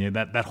 Pennsylvania,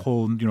 that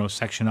whole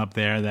section up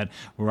there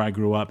where I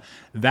grew up,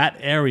 that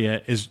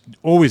area is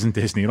always in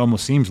Disney. It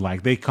almost seems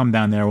like they come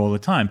down there all the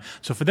time.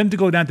 So for them to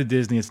go down to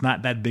Disney, it's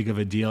not that big of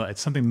a deal.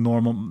 It's something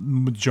normal.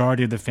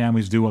 Majority of the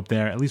families do up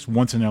there at least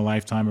once in their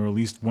lifetime, or at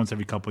least once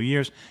every couple of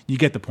years. You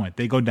get the point.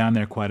 They go down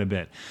there quite a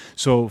bit.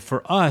 So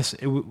for us,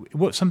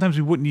 sometimes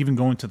we wouldn't even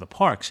go into the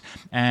parks.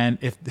 And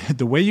if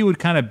the way you would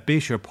kind of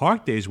base your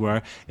park days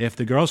were, if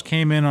the girls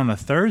came in on a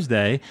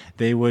Thursday,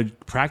 they would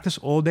practice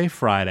all day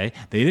Friday.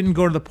 They didn't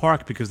go to the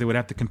park because they would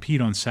have to compete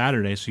on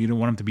Saturday, so you don't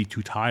want them to be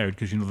too tired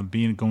because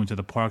going to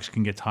the parks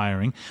can get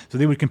tiring. So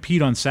they would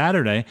compete on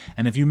Saturday,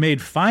 and if you made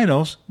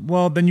finals,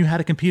 well, then you had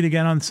to compete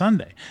again on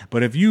Sunday.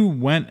 But if you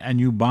went and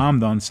you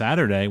bombed on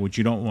Saturday, which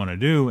you don't want to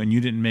do, and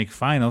you didn't make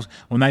finals,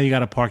 well, now you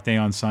got a park day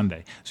on Sunday.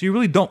 So you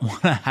really don't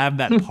want to have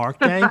that park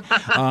day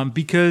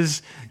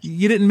because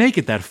you didn't make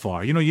it that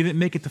far. You didn't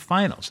make it to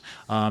finals.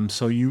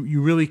 So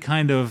you really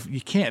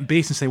you can't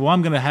base and say, well,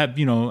 I'm going to have,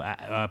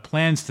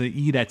 plans to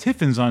eat at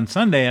Tiffin's on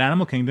Sunday at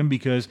Animal Kingdom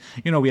because,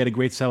 we had a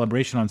great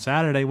celebration on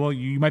Saturday. Well,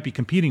 you might be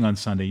competing on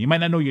Sunday. You might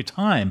not know your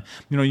time.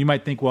 You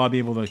might think, well, I'll be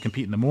able to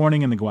compete in the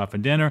morning and then go out for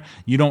dinner.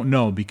 You don't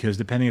know because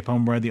depending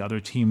upon where the other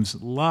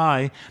teams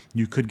lie,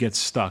 you could get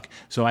stuck.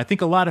 So I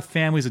think a lot of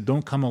families that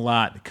don't come a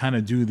lot kind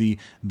of do the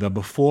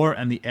before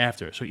and the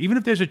after. So even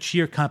if there's a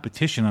cheer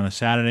competition on a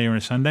Saturday or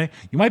a Sunday,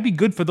 you might be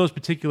good for those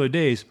particular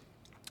days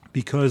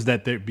because they're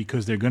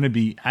going to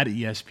be at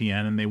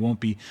ESPN and they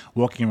won't be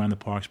walking around the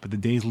parks. But the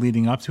days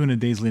leading up to and the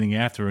days leading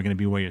after are going to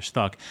be where you're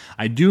stuck.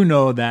 I do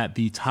know that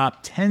the top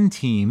 10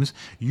 teams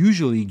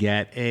usually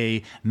get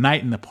a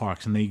night in the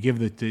parks, and they give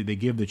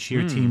the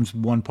cheer teams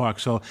one park.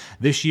 So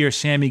this year,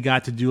 Sammy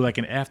got to do like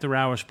an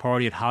after-hours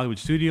party at Hollywood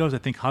Studios. I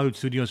think Hollywood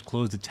Studios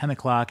closed at 10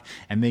 o'clock,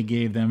 and they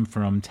gave them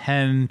from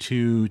 10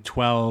 to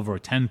 12 or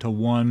 10 to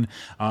 1,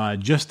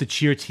 just the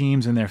cheer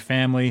teams and their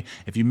family.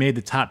 If you made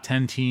the top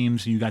 10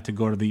 teams, you got to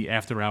go to the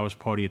after-hours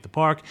party at the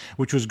park,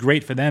 which was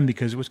great for them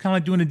because it was kind of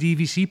like doing a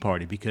DVC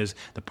party because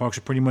the parks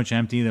were pretty much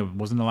empty. There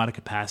wasn't a lot of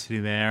capacity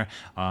there.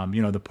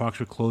 The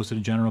parks were closed to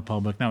the general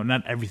public. Now,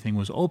 not everything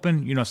was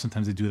open.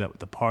 Sometimes they do that with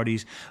the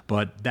parties,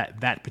 but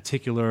that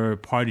particular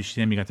party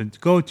Sammy got to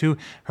go to,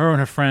 her and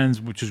her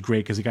friends, which was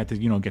great because they got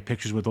to, get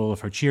pictures with all of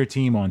her cheer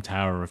team on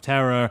Tower of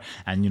Terror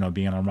and,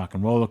 being on Rock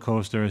and Roller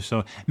Coaster. So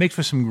it makes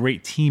for some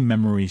great team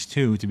memories,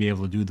 too, to be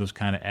able to do those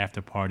kind of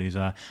after parties.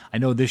 I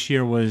know this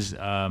year was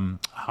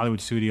Hollywood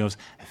Studios.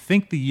 I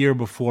think the year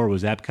before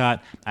was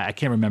Epcot. I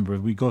can't remember.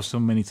 We go so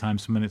many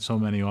times,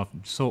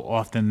 so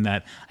often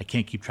that I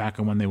can't keep track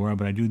of when they were.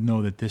 But I do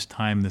know that this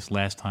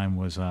last time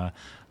was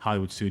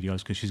Hollywood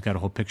Studios because she's got a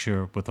whole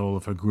picture with all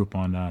of her group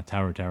on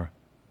Tower of Terror.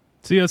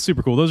 See, that's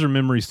super cool. Those are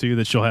memories, too,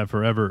 that she'll have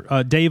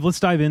forever. Dave, let's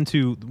dive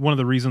into one of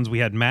the reasons we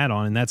had Matt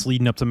on, and that's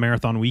leading up to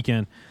Marathon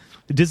Weekend.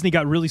 Disney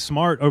got really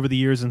smart over the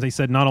years, and they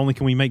said not only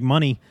can we make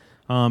money,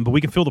 but we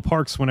can fill the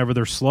parks whenever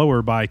they're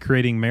slower by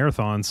creating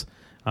marathons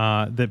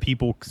that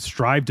people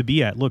strive to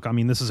be at. Look, I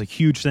mean, this is a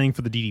huge thing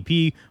for the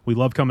DDP. We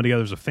love coming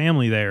together as a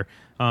family there.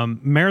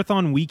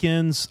 Marathon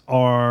weekends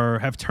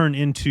have turned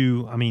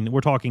into,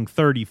 we're talking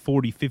 30,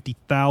 40,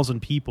 50,000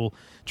 people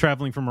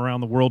traveling from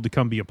around the world to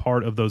come be a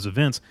part of those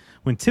events,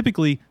 when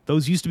typically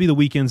those used to be the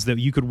weekends that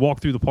you could walk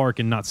through the park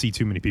and not see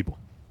too many people.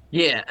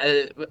 Yeah,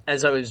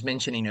 as I was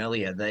mentioning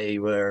earlier, they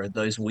were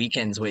those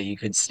weekends where you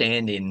could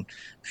stand in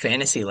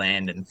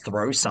Fantasyland and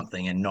throw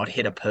something and not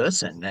hit a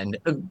person. And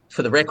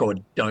for the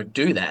record, don't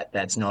do that.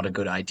 That's not a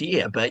good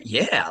idea. But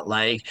yeah,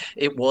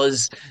 it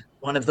was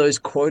one of those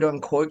quote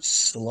unquote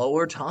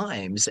slower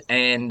times.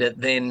 And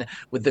then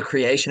with the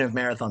creation of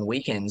Marathon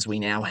Weekends, we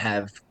now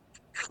have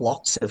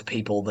flocks of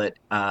people that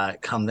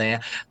come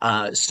there.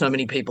 So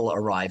many people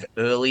arrive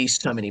early,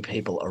 so many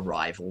people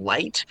arrive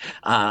late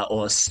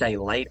or stay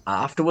late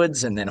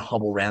afterwards and then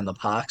hobble around the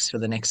parks for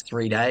the next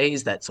 3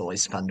 days. That's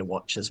always fun to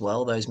watch as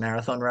well, those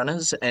marathon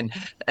runners. And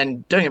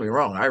don't get me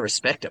wrong, I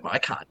respect them. I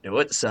can't do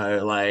it.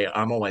 So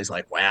I'm always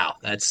like, wow,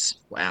 that's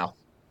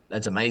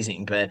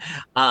amazing. But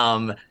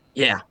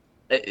yeah.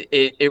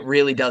 It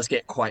really does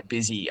get quite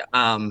busy.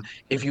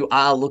 If you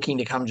are looking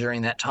to come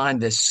during that time,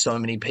 there's so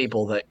many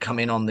people that come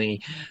in on the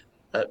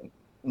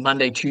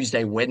Monday,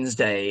 Tuesday,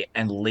 Wednesday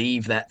and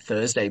leave that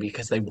Thursday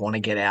because they want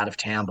to get out of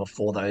town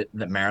before the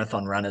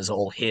marathon runners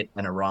all hit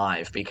and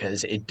arrive,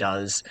 because it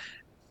does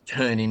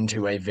turn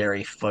into a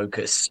very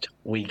focused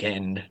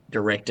weekend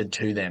directed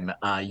to them.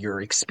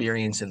 Your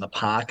experience in the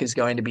park is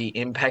going to be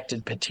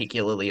impacted,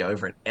 particularly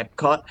over at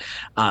Epcot.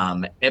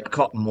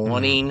 Epcot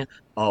morning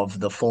of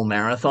the full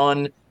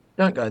marathon,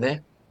 don't go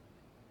there.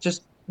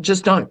 Just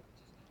don't.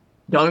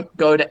 Don't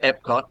go to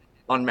Epcot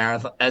on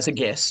marathon as a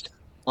guest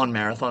on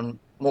marathon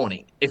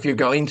morning. If you're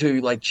going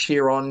to like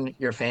cheer on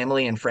your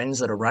family and friends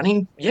that are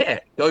running, yeah,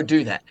 go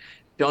do that.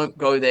 Don't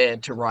go there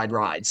to ride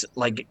rides.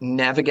 Like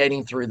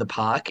navigating through the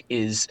park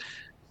it's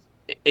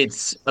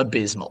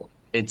abysmal.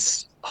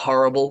 It's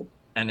horrible,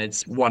 and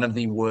it's one of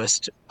the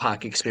worst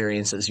park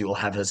experiences you will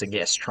have as a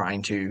guest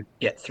trying to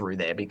get through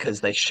there because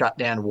they shut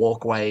down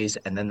walkways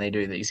and then they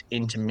do these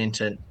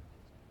intermittent.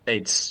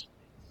 It's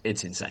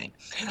insane.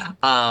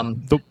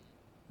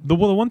 The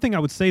one thing I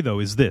would say, though,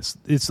 is this.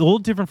 It's a little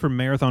different for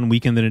marathon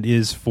weekend than it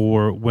is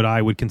for what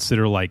I would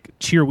consider like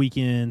cheer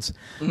weekends,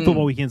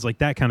 football weekends, like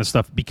that kind of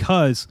stuff,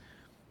 because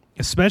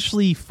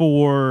especially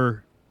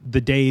for the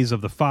days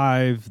of the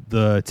 5,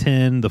 the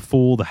 10, the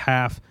full, the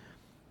half,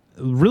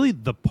 really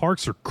the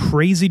parks are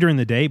crazy during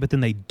the day, but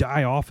then they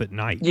die off at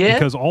night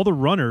because all the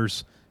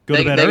runners go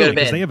to bed early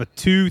because they have a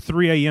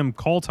 2-3 a.m.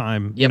 call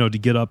time, to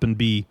get up and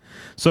be.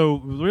 So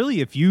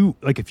really, if you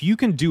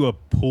can do a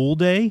pool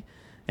day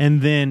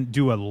and then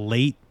do a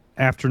late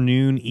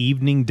afternoon,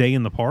 evening day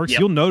in the parks,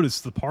 you'll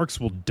notice the parks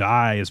will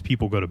die as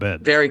people go to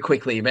bed. Very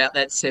quickly, about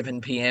that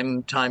 7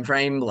 p.m. time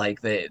frame,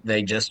 like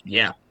they just,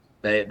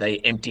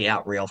 they empty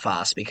out real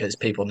fast because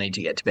people need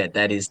to get to bed.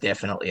 That is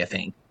definitely a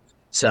thing.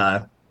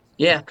 So,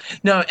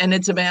 no, and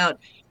it's about,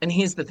 and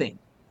here's the thing.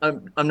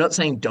 I'm not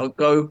saying don't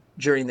go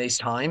during these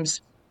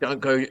times. Don't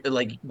go,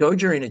 go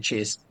during a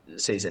cheer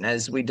season.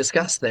 As we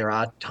discussed, there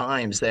are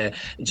times there.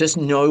 Just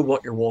know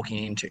what you're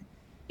walking into.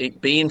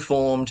 Be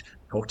informed,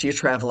 talk to your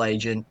travel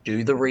agent,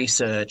 do the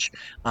research,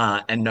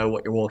 and know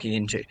what you're walking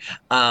into.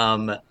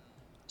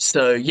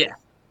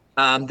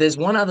 There's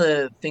one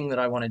other thing that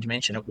I wanted to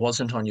mention. It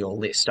wasn't on your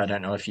list. I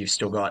don't know if you've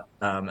still got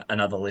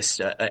another list,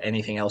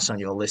 anything else on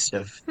your list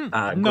of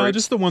No, groups.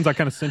 just the ones I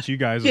kind of sent you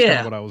guys is kind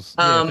of what I was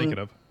thinking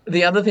of.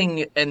 The other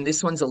thing, and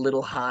this one's a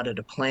little harder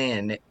to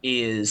plan,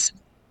 is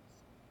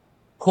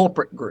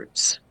corporate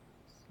groups.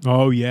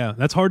 Oh, yeah.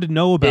 That's hard to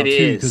know about,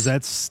 too, because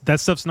that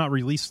stuff's not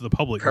released to the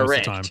public most of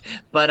the time.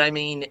 But, I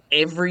mean,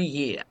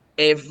 every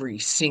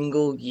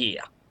single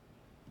year,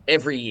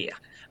 there's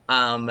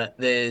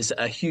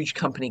a huge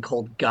company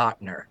called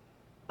Gartner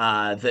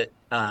that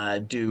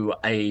do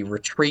a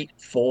retreat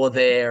for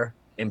their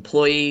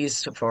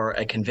employees, for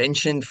a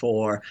convention,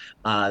 for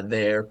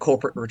their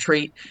corporate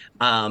retreat,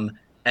 and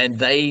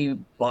they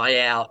buy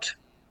out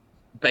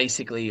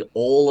basically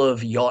all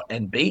of yacht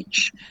and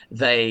beach.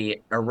 They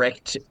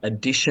erect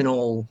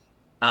additional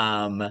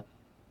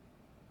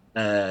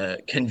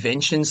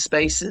convention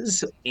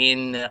spaces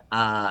in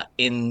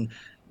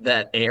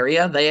that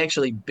area. They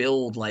actually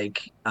build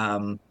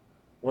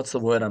what's the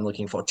word I'm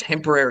looking for?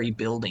 Temporary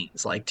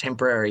buildings, like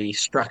temporary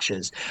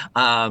structures,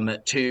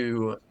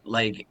 to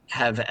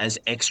have as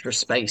extra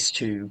space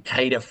to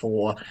cater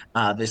for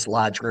this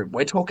large group.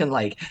 We're talking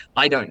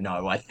I don't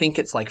know. I think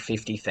it's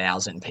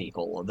 50,000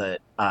 people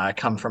that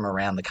come from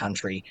around the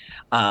country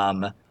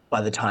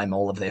by the time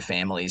all of their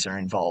families are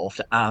involved.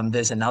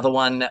 There's another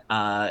one.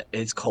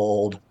 It's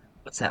called,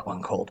 what's that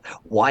one called?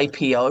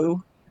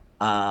 YPO.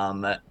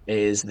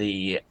 Is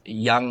the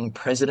Young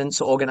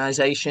Presidents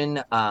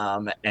Organization,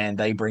 and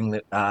they bring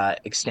the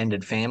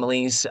extended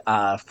families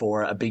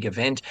for a big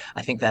event.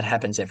 I think that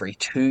happens every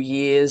 2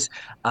 years.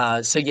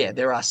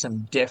 There are some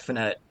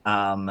definite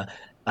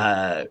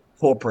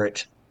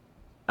corporate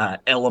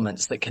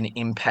elements that can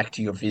impact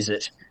your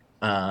visit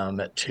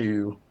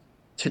to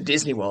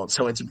Disney World.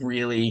 So it's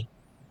really,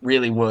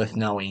 really worth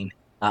knowing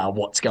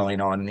what's going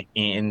on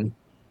in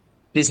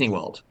Disney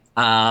World.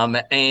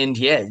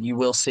 You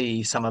will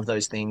see some of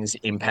those things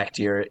impact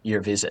your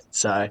visit.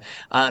 So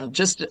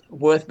just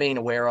worth being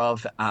aware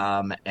of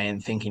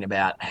and thinking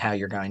about how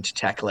you're going to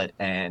tackle it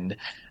and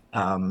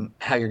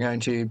how you're going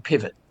to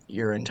pivot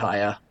your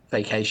entire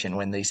vacation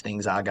when these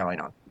things are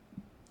going on.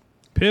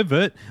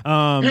 Pivot.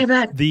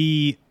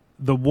 The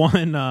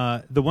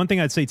one thing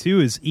I'd say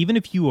too is even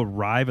if you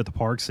arrive at the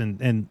parks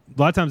and a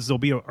lot of times there'll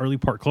be an early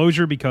park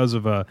closure because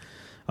of a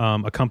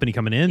company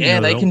coming in. Yeah,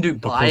 they can do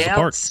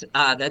buyouts.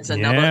 That's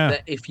another.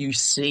 If you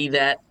see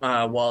that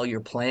while you're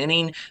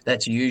planning,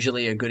 that's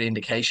usually a good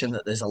indication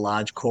that there's a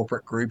large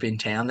corporate group in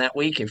town that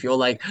week. If you're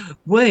like,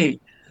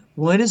 wait,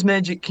 why does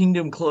Magic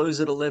Kingdom close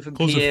at 11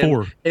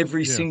 p.m.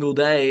 every single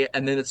day,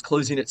 and then it's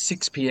closing at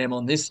 6 p.m.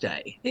 on this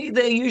day?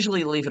 They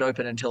usually leave it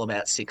open until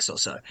about 6 or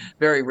so.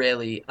 Very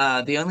rarely.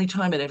 The only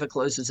time it ever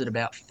closes at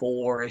about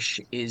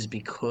 4-ish is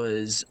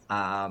because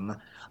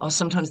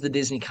sometimes the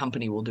Disney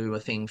company will do a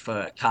thing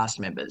for cast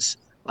members,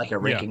 like a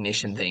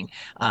recognition thing.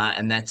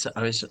 And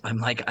I'm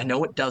like, I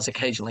know it does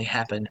occasionally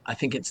happen. I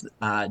think it's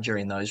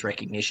during those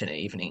recognition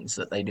evenings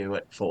that they do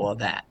it for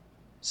that.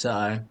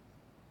 So,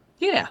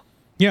 yeah.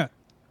 Yeah.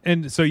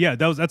 And so,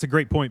 that's a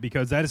great point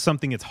because that is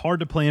something it's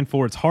hard to plan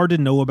for. It's hard to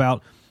know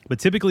about But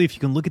typically, if you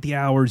can look at the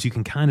hours, you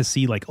can kind of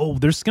see like, oh,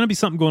 there's going to be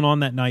something going on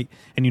that night,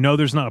 and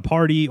there's not a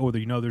party, or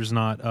there's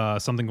not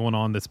something going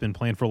on that's been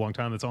planned for a long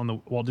time that's on the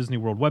Walt Disney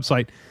World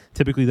website.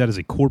 Typically, that is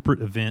a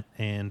corporate event,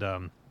 and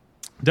definitely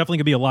going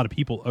to be a lot of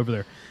people over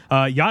there.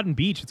 Yacht and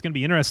Beach, it's going to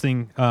be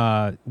interesting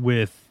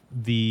with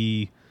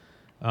the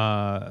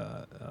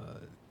like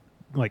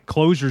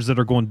closures that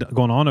are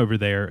going on over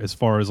there as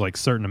far as like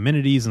certain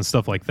amenities and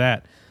stuff like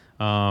that,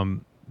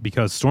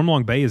 because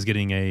Stormlong Bay is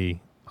getting a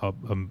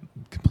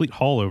complete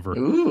haul over,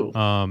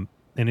 and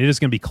it is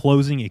going to be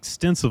closing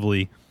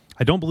extensively.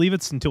 I don't believe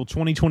it's until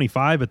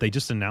 2025, but they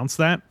just announced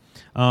that,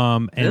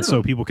 and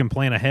so people can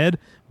plan ahead.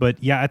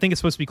 But yeah, I think it's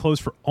supposed to be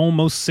closed for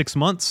almost 6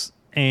 months,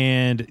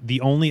 and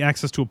the only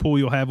access to a pool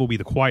you'll have will be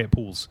the quiet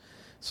pools.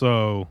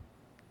 So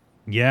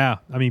yeah,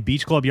 I mean,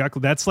 Beach Club, Yacht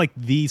Club, that's like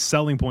the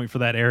selling point for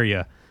that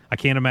area. I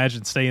can't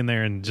imagine staying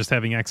there and just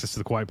having access to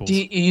the quiet pools.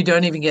 You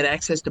don't even get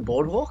access to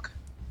Boardwalk?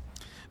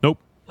 Nope.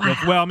 Wow.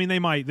 Well, I mean, they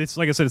might. It's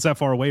like I said, it's that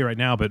far away right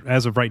now, but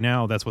as of right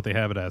now, that's what they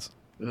have it as.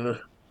 Ugh.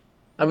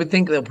 I would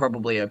think they'll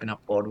probably open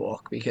up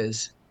Boardwalk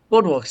because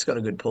Boardwalk's got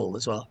a good pool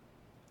as well.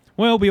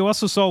 Well, we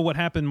also saw what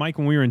happened, Mike,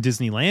 when we were in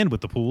Disneyland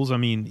with the pools. I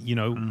mean,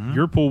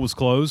 your pool was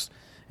closed,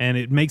 and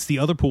it makes the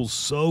other pools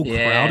so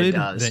crowded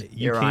that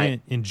you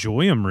can't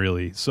enjoy them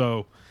really.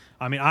 So,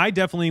 I mean, I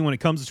definitely, when it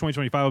comes to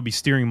 2025, I'll be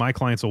steering my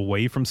clients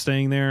away from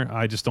staying there.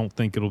 I just don't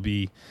think it'll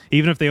be,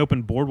 even if they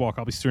open Boardwalk,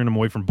 I'll be steering them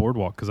away from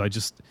Boardwalk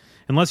because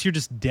unless you're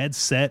just dead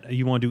set,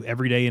 you want to do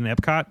every day in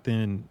Epcot,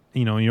 then,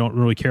 you don't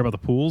really care about the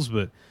pools.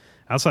 But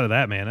outside of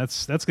that, man,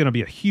 that's going to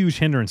be a huge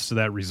hindrance to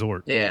that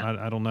resort. Yeah.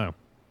 I don't know.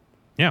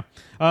 Yeah.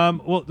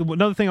 Well,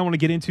 another thing I want to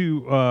get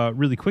into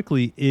really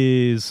quickly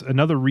is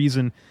another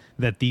reason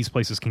that these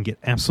places can get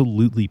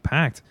absolutely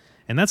packed.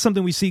 And that's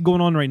something we see going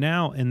on right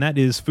now, and that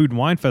is Food and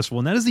Wine Festival.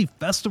 And that is the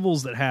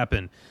festivals that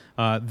happen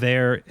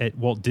there at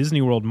Walt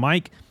Disney World.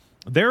 Mike,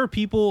 there are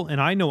people,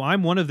 and I know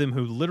I'm one of them,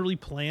 who literally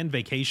plan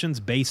vacations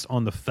based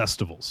on the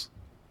festivals.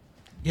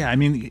 Yeah, I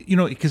mean,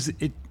 because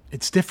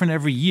it's different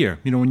every year.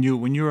 When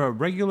you're a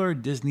regular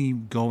Disney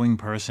going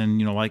person,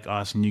 like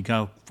us, and you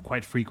go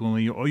quite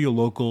frequently, or your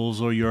locals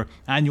or your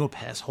annual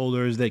pass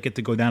holders that get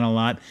to go down a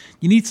lot,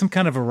 you need some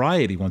kind of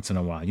variety once in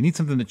a while. You need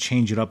something to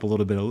change it up a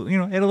little bit,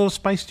 add a little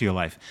spice to your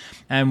life.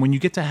 And when you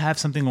get to have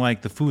something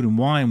like the Food and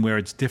Wine, where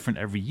it's different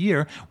every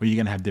year, where you're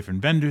going to have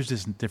different vendors,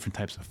 there's different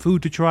types of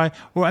food to try,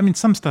 or I mean,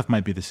 some stuff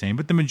might be the same,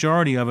 but the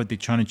majority of it, they're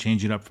trying to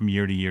change it up from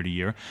year to year to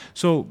year.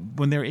 So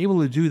when they're able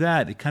to do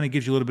that, it kind of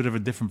gives you a little bit of a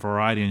different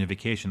variety on your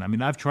vacation. I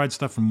mean, I've tried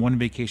stuff from one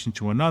vacation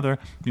to another,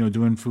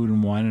 doing Food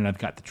and Wine, and I've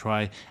got to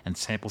try and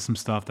sample some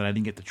stuff that I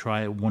didn't get to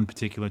try at one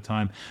particular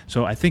time.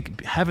 So I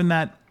think having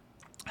that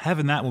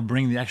will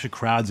bring the extra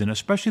crowds in,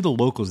 especially the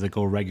locals that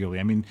go regularly.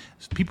 I mean,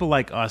 people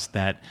like us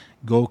that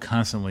go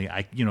constantly,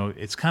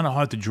 it's kind of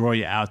hard to draw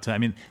you out to. I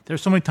mean,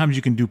 there's so many times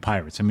you can do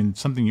Pirates. I mean,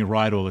 it's something you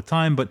ride all the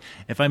time, but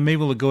if I'm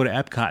able to go to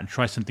Epcot and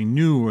try something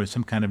new, or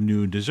some kind of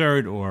new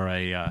dessert, or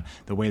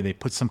the way they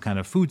put some kind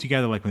of food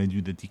together, like when they do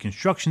the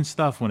deconstruction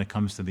stuff when it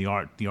comes to the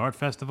art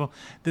festival,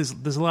 there's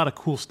a lot of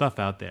cool stuff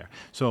out there.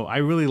 So I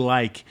really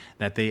like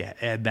that they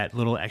add that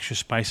little extra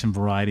spice and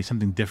variety,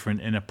 something different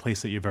in a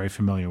place that you're very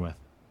familiar with.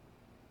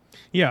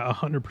 Yeah,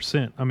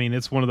 100%. I mean,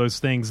 it's one of those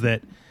things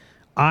that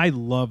I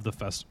love the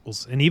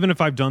festivals. And even if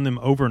I've done them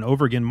over and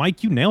over again,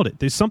 Mike, you nailed it.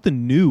 There's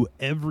something new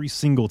every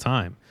single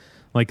time.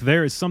 Like,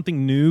 there is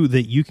something new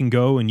that you can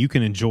go and you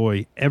can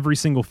enjoy every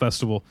single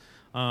festival.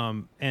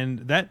 And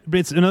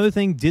it's another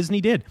thing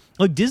Disney did.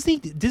 Like,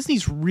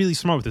 Disney's really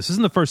smart with this. This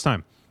isn't the first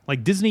time.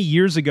 Like, Disney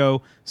years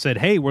ago said,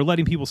 hey, we're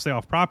letting people stay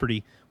off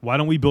property. Why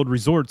don't we build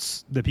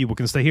resorts that people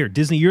can stay here?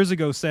 Disney years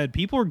ago said,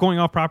 people are going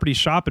off property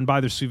shop and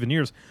buy their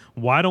souvenirs.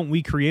 Why don't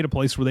we create a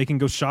place where they can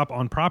go shop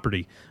on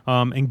property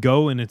and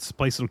go, and it's a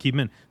place that'll keep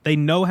them in? They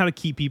know how to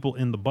keep people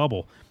in the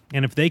bubble.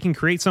 And if they can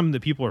create something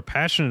that people are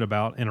passionate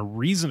about and a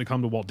reason to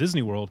come to Walt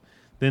Disney World,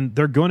 then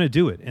they're going to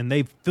do it. And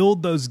they've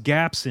filled those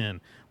gaps in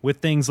with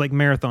things like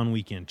marathon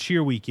weekend,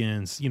 cheer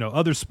weekends,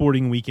 other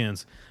sporting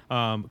weekends,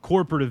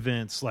 corporate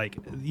events, like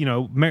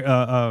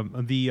the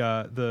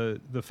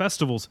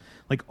festivals,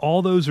 like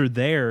all those are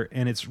there,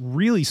 and it's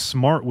really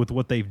smart with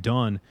what they've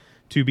done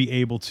to be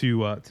able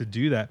to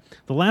do that.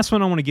 The last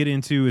one I want to get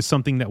into is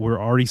something that we're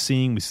already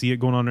seeing. We see it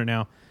going on right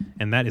now,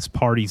 and that is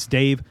parties.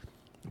 Dave,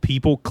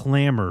 people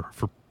clamor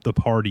for the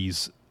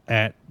parties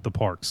at the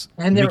parks.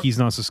 And Mickey's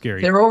Not So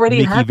Scary. They're already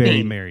Mickey happening.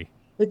 Very Merry.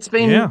 It's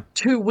been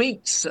 2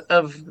 weeks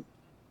of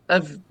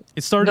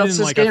it started in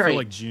so like scary. I feel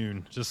like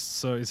June. Just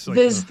so it's like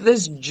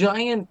there's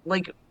giant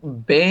like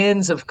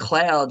bands of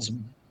clouds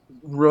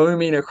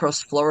roaming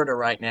across Florida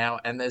right now,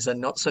 and there's a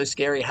Not So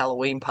Scary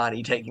Halloween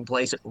party taking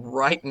place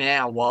right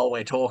now while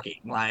we're talking.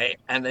 Like,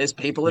 and there's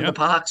people in the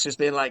parks just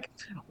being like,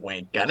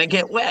 "We're gonna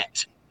get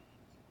wet."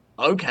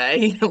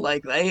 Okay,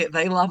 like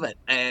they love it,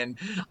 and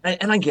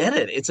I get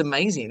it. It's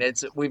amazing.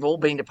 We've all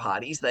been to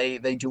parties. They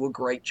do a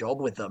great job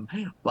with them,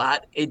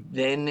 but it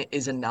then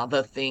is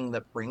another thing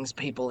that brings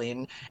people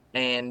in,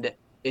 and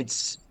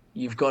it's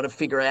You've got to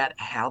figure out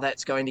how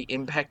that's going to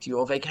impact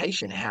your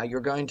vacation, how you're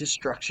going to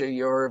structure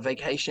your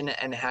vacation,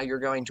 and how you're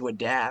going to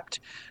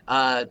adapt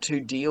to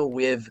deal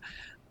with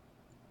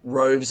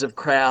rows of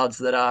crowds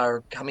that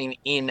are coming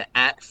in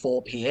at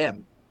 4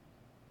 p.m.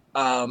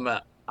 Um,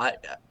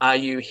 are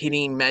you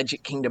hitting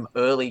Magic Kingdom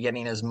early,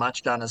 getting as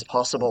much done as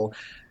possible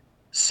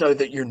so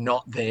that you're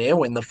not there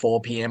when the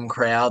 4 p.m.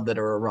 crowd that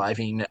are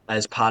arriving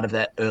as part of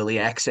that early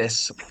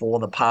access for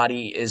the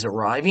party is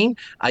arriving?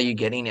 Are you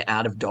getting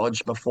out of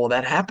Dodge before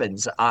that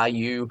happens?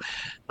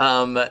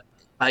 Um,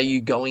 are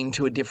you going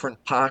to a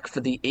different park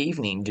for the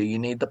evening? Do you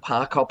need the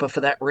park hopper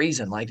for that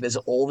reason? Like, there's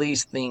all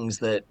these things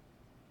that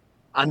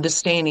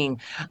understanding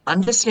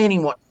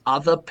what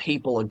other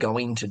people are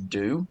going to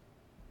do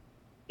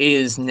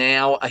is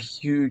now a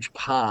huge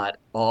part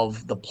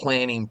of the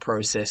planning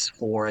process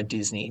for a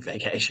Disney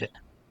vacation.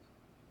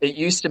 It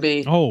used to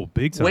be, Oh,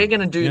 big time. we're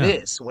going to do Yeah.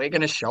 this. We're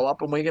going to show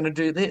up and we're going to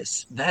do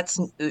this. That's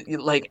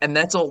like, and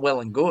that's all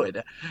well and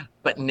good.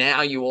 But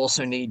now you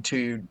also need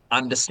to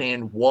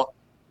understand what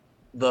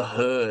the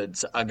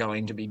herds are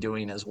going to be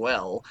doing as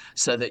well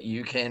so that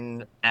you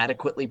can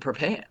adequately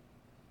prepare.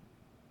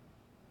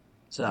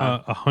 So,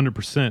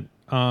 100%.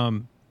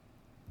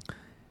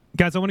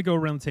 Guys, I want to go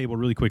around the table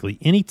really quickly.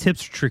 Any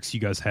tips or tricks you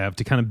guys have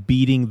to kind of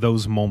beating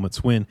those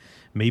moments when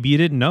maybe you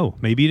didn't know?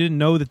 Maybe you didn't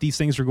know that these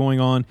things are going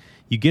on.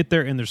 You get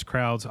there and there's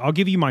crowds. I'll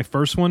give you my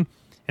first one,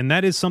 and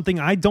that is something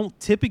I don't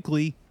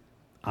typically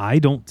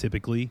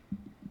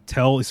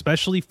tell,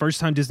 especially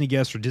first-time Disney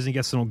guests or Disney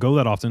guests that don't go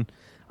that often.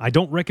 I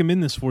don't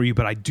recommend this for you,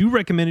 but I do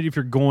recommend it if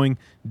you're going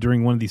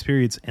during one of these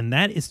periods, and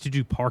that is to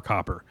do park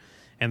hopper.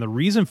 And the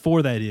reason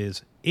for that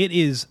is it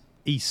is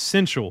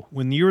essential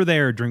when you're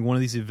there during one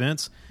of these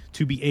events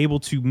to be able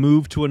to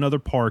move to another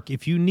park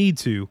if you need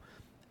to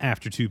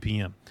after 2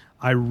 p.m.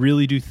 I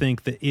really do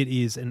think that it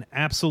is an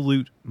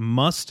absolute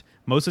must.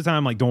 Most of the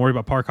time, like, don't worry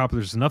about park hopper.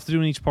 There's enough to do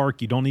in each park.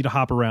 You don't need to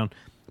hop around.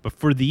 But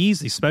for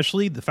these,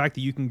 especially the fact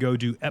that you can go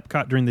do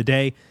Epcot during the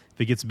day,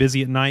 if it gets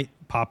busy at night,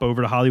 pop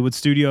over to Hollywood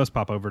Studios,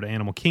 pop over to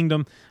Animal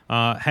Kingdom.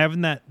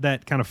 Having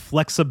that kind of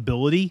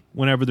flexibility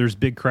whenever there's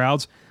big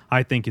crowds,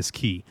 I think is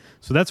key.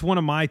 So that's one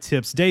of my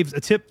tips. Dave, a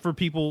tip for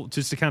people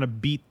just to kind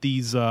of beat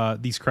these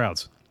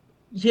crowds.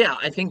 yeah,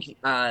 I think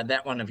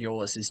that one of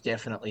yours is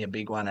definitely a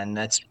big one, and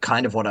that's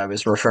kind of what I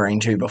was referring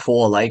to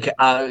before. Like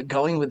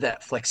going with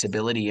that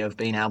flexibility of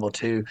being able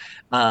to,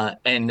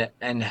 and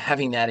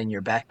having that in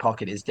your back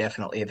pocket is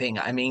definitely a thing.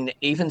 I mean,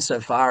 even so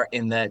far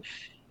in that,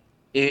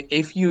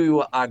 if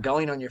you are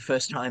going on your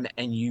first time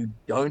and you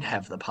don't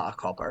have the park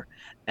hopper,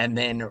 and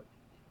then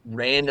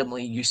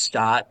randomly you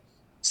start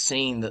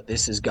seeing that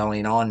this is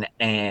going on,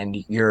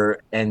 and there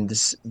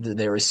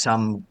is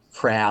some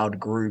crowd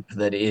group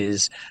that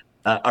is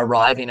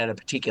arriving at a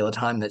particular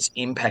time that's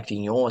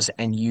impacting yours,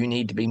 and you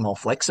need to be more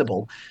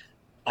flexible.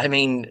 I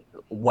mean,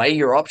 weigh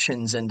your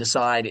options and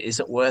decide, is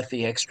it worth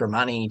the extra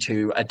money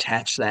to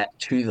attach that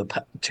to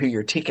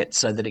your ticket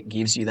so that it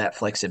gives you that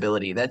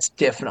flexibility? That's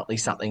definitely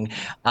something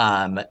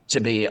to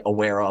be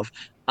aware of.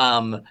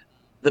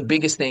 The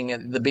biggest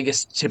thing, the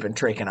biggest tip and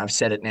trick, and I've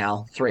said it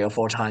now 3 or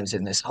 4 times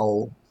in this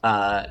whole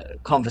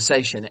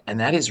conversation, and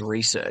that is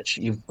research.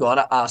 You've got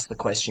to ask the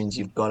questions.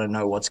 You've got to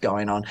know what's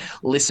going on.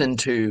 Listen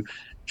to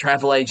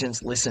travel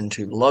agents, listen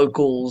to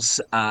locals.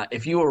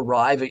 If you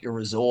arrive at your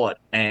resort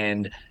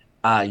and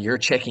you're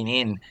checking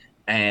in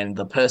and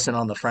the person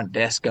on the front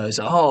desk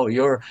goes, "Oh,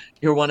 you're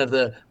one of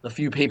the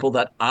few people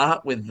that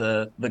aren't with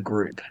the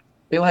group,"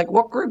 be like,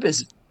 what group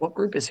is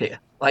here?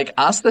 Like,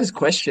 ask those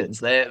questions.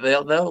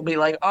 They'll be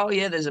like, "Oh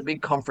yeah, there's a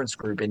big conference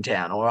group in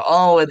town," or,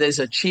 "Oh, there's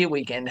a cheer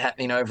weekend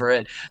happening over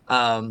at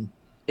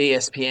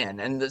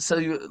ESPN." And so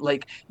you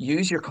like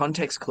use your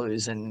context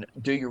clues and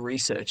do your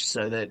research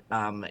so that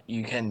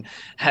you can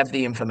have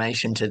the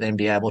information to then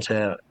be able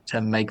to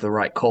make the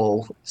right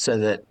call so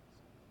that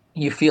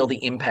you feel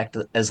the impact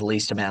as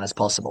least amount as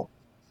possible.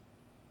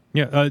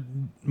 Yeah,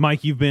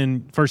 Mike, you've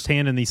been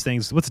firsthand in these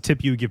things. What's a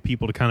tip you would give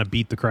people to kind of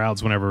beat the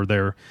crowds whenever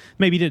they're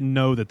maybe didn't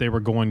know that they were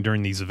going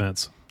during these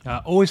events?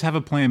 Always have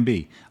a plan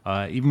B.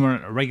 Even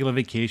on a regular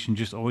vacation,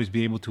 just always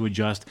be able to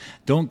adjust.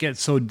 Don't get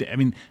so...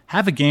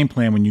 have a game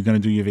plan when you're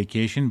going to do your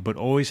vacation, but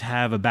always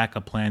have a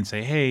backup plan.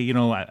 Say, hey,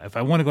 if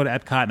I want to go to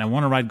Epcot and I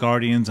want to ride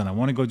Guardians and I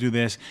want to go do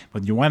this,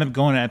 but you wind up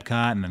going to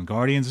Epcot and then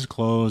Guardians is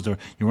closed, or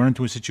you run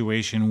into a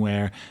situation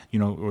where,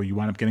 or you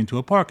wind up getting to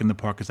a park and the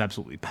park is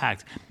absolutely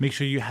packed. Make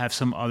sure you have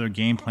some other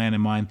game plan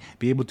in mind.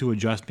 Be able to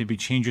adjust, maybe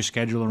change your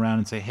schedule around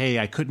and say, hey,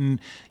 I couldn't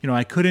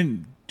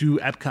do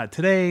Epcot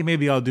today,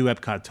 maybe I'll do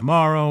Epcot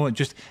tomorrow. And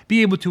just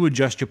be able to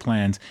adjust your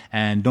plans,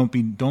 and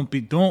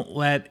don't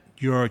let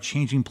your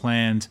changing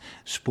plans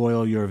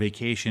spoil your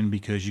vacation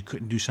because you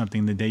couldn't do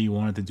something the day you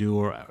wanted to do,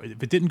 or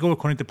if it didn't go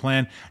according to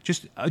plan.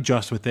 Just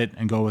adjust with it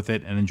and go with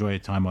it and enjoy your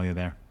time while you're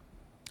there.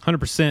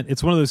 100%.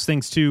 It's one of those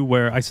things too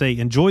where I say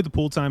enjoy the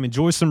pool time,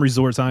 enjoy some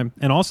resort time,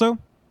 and also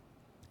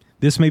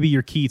this may be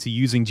your key to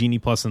using Genie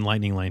Plus and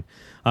Lightning Lane.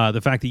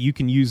 The fact that you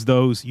can use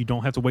those, you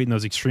don't have to wait in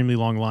those extremely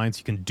long lines.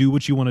 You can do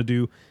what you want to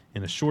do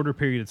in a shorter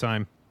period of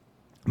time.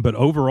 But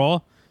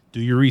overall, do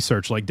your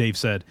research, like Dave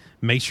said.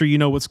 Make sure you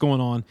know what's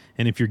going on,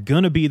 and if you're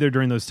going to be there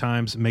during those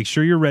times, make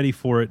sure you're ready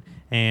for it.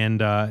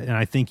 And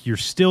I think you're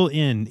still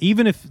in.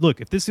 Even if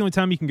this is the only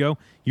time you can go,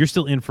 you're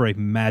still in for a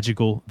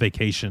magical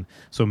vacation.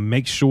 So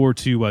make sure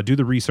to do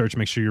the research.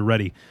 Make sure you're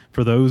ready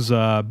for those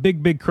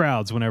big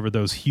crowds whenever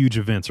those huge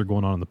events are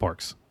going on in the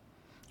parks.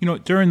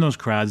 During those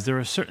crowds, there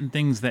are certain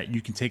things that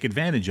you can take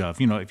advantage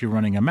of. If you're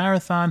running a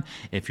marathon,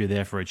 if you're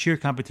there for a cheer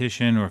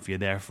competition, or if you're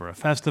there for a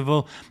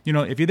festival.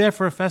 If you're there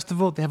for a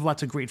festival, they have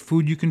lots of great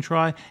food you can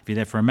try. If you're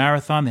there for a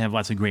marathon, they have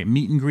lots of great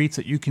meet and greets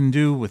that you can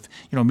do with,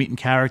 meeting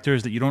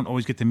characters that you don't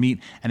always get to meet.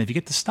 And if you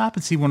get to stop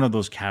and see one of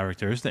those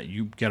characters that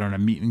you get on a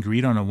meet and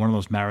greet on one of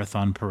those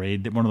marathon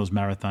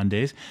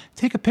days,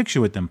 take a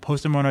picture with them.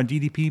 Post them on our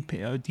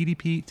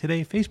DDP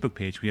Today Facebook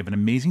page. We have an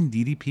amazing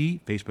DDP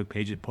Facebook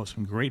page that posts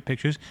some great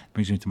pictures.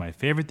 Brings you to my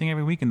favorite thing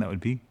every week, and that would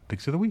be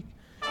Picks of the Week.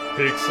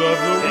 Picks of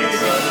the week.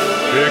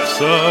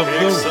 Picks of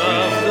the week.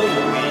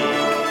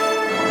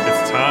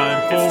 It's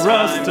time for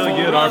us to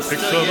get our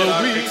picks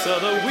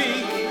of the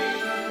week.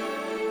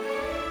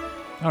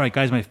 All right,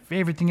 guys, my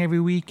favorite thing every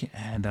week,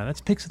 and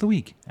that's Picks of the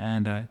Week.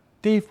 And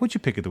Dave, what's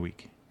your pick of the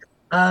week?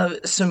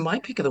 So my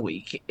pick of the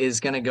week is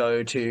going to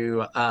go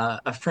to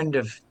a friend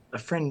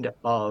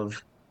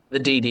of the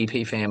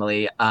DDP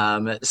family,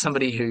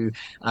 somebody who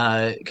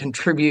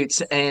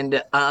contributes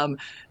and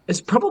is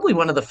probably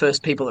one of the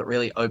first people that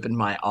really opened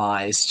my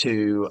eyes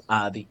to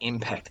the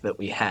impact that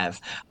we have.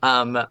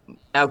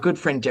 Our good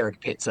friend Derek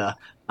Pitzer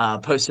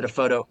posted a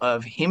photo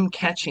of him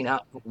catching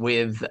up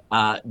with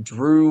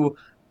Drew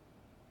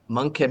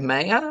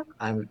Monkeymeyer.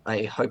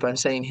 I hope I'm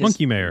saying his...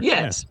 Monkeymeyer.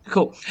 Yes, yeah.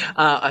 Cool.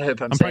 I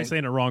hope I'm probably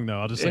saying it wrong, though.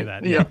 I'll just say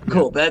that. Yeah,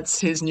 cool. That's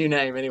his new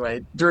name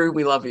anyway. Drew,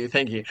 we love you.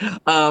 Thank you.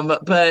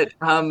 But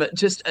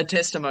just a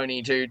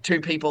testimony to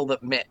two people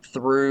that met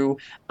through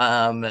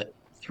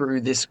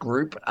this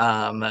group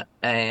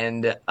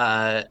and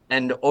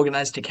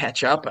organized to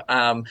catch up.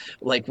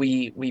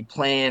 We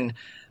plan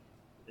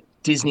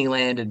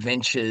Disneyland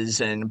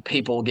adventures and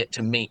people get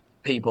to meet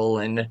people,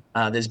 and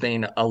there's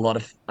been a lot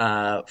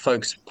of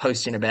folks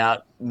posting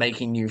about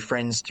making new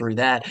friends through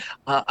that.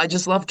 I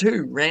just love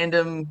two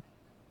random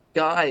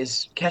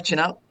guys catching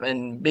up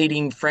and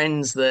meeting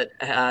friends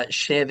that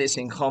share this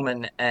in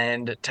common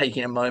and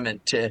taking a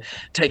moment to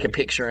take a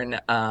picture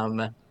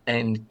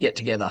and get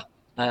together.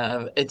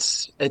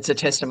 It's a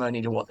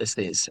testimony to what this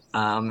is,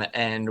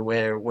 and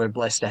we're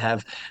blessed to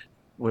have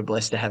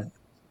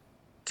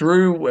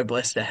Drew, we're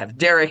blessed to have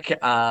Derek,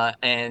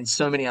 and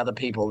so many other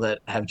people that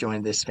have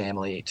joined this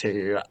family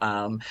to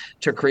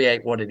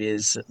create what it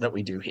is that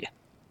we do here.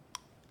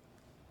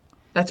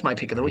 That's my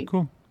pick of the week.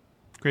 Cool.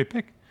 Great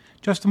pick.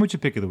 Justin, what's your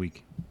pick of the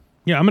week?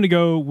 Yeah, I'm going to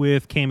go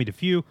with Cammie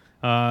DeFew.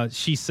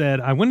 She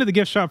said, I went to the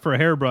gift shop for a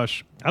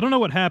hairbrush. I don't know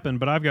what happened,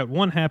 but I've got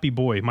one happy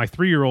boy. My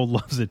 3-year-old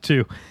loves it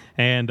too.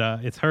 And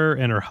it's her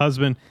and her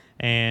husband,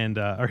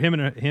 or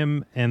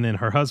him and then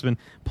her husband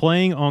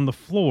playing on the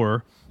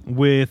floor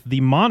with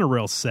the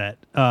monorail set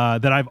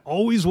that I've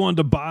always wanted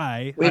to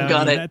buy. We've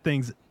got it. That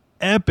thing's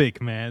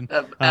epic, man.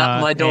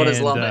 My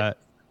daughters love it.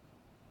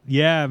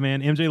 Yeah,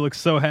 man. MJ looks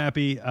so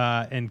happy.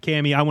 And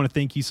Cammie, I want to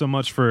thank you so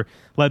much for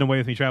letting Away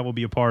With Me Travel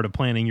be a part of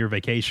planning your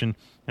vacation.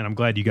 And I'm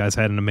glad you guys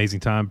had an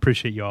amazing time.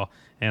 Appreciate y'all.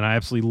 And I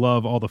absolutely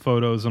love all the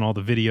photos and all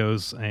the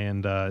videos.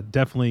 And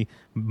definitely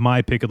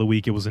my pick of the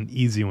week. It was an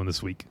easy one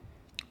this week.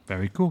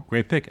 Very cool.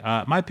 Great pick.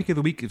 My pick of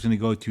the week is going to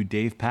go to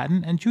Dave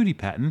Patton and Judy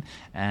Patton.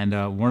 And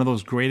one of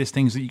those greatest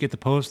things that you get to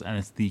post, and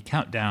it's the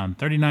countdown.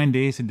 39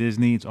 days to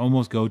Disney. It's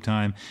almost go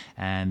time.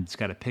 And it's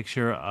got a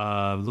picture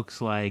of, looks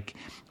like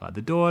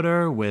the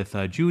daughter with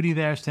Judy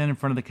there standing in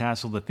front of the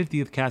castle, the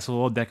 50th castle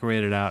all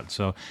decorated out.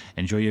 So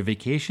enjoy your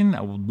vacation.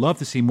 I would love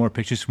to see more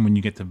pictures from when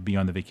you get to be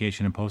on the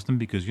vacation and post them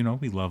because,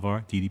 we love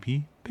our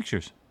DDP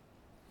pictures.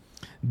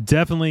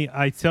 Definitely.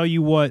 I tell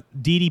you what,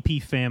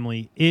 DDP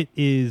family, it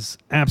is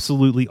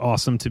absolutely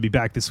awesome to be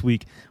back this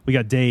week. We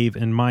got Dave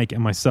and Mike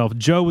and myself.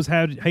 Joe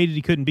hated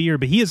he couldn't be here,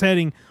 but he is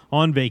heading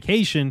on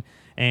vacation.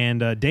 And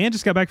Dan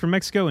just got back from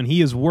Mexico, and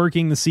he is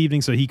working this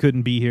evening, so he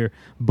couldn't be here.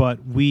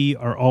 But we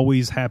are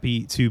always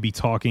happy to be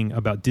talking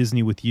about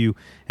Disney with you.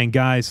 And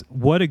guys,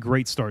 what a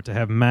great start to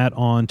have Matt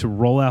on to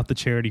roll out the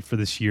charity for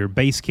this year,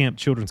 Base Camp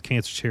Children's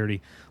Cancer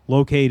Charity,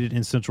 located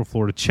in Central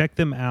Florida. Check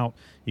them out.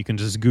 You can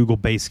just Google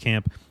Base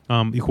Camp.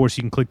 Of course,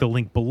 you can click the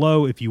link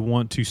below if you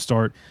want to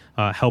start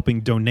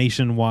helping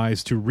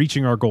donation-wise to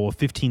reaching our goal of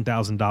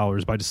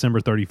 $15,000 by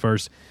December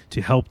 31st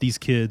to help these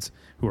kids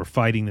who are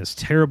fighting this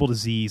terrible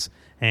disease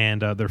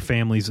and their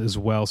families as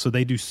well. So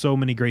they do so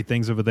many great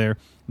things over there.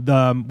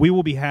 We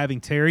will be having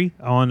Terry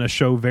on a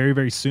show very,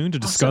 very soon to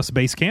discuss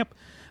Base Camp.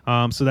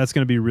 So that's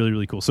going to be really,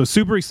 really cool. So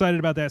super excited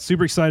about that.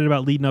 Super excited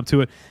about leading up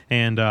to it.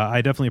 And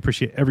I definitely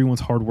appreciate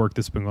everyone's hard work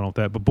that's been going on with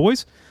that. But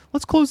boys,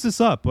 let's close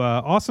this up.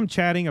 Awesome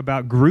chatting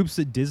about groups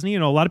at Disney.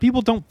 A lot of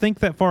people don't think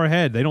that far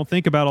ahead. They don't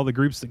think about all the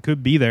groups that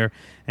could be there.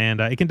 And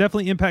it can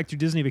definitely impact your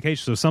Disney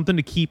vacation. So something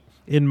to keep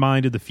in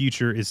mind in the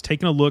future is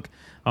taking a look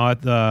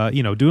at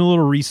doing a little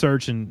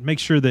research and make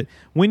sure that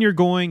when you're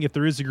going, if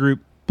there is a group,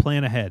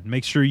 plan ahead.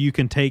 Make sure you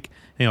can take,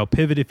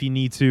 pivot if you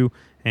need to,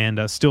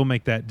 and still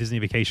make that Disney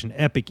vacation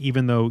epic,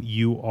 even though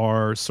you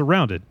are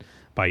surrounded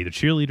by either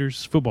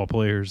cheerleaders, football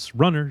players,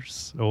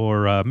 runners,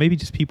 or maybe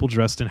just people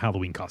dressed in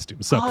Halloween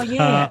costumes. So,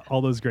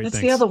 all those great That's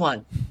things. the other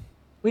one.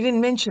 We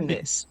didn't mention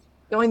this.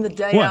 Going the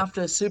day What?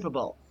 after Super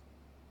Bowl.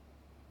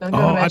 Don't go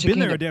to I've Magic been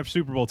there Kingdom. a day after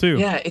Super Bowl too.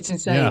 Yeah, it's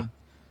insane.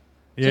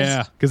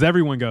 Yeah, because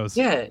everyone goes.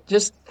 Yeah,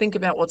 just think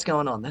about what's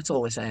going on. That's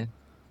all we're saying.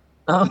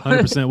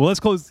 100%. Well, let's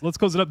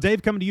close it up.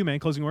 Dave, coming to you, man.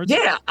 Closing words.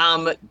 Yeah,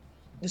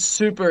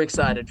 super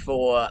excited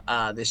for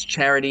this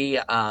charity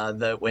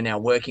that we're now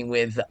working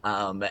with,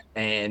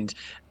 and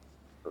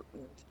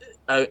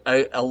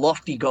a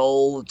lofty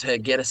goal to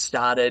get us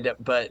started,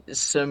 but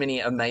so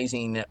many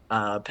amazing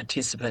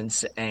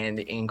participants and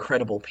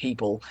incredible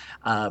people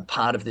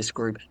part of this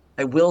group.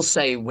 I will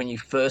say, when you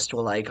first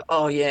were like,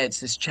 oh yeah, it's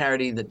this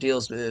charity that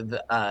deals with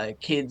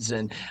kids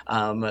and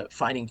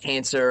fighting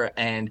cancer,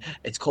 and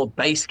it's called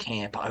Base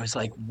Camp, I was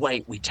like,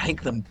 wait, we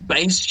take them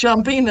base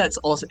jumping? That's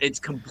awesome. It's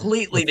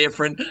completely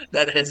different.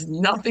 That has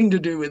nothing to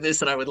do with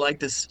this, and I would like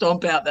to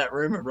stomp out that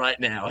rumor right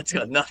now. It's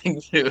got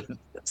nothing to do with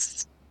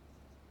this.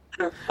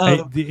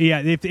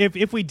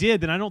 If we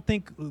did, then I don't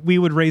think we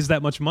would raise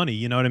that much money.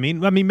 You know what I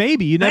mean? I mean,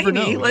 maybe you never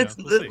know.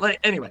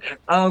 Anyway.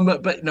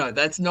 But no,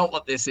 that's not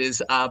what this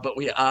is. But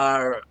we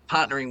are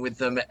partnering with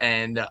them,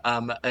 and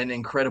an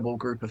incredible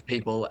group of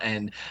people,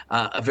 and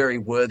a very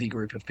worthy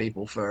group of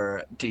people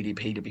for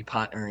DDP to be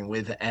partnering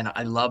with. And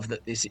I love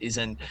that this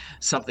isn't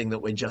something that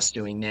we're just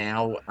doing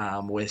now.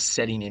 We're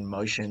setting in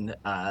motion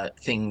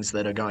things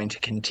that are going to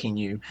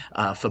continue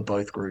for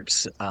both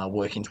groups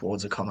working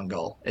towards a common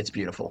goal. It's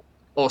beautiful.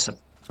 Awesome.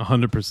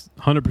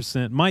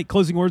 100%. Mike,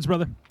 closing words,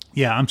 brother?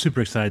 Yeah, I'm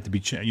super excited to be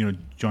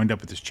joined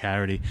up with this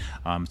charity.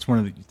 It's one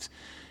of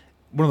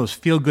those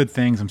feel good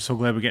things. I'm so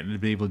glad we're getting to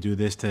be able to do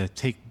this, to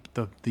take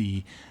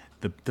the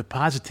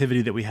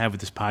positivity that we have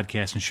with this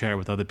podcast and share it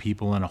with other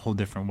people in a whole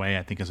different way.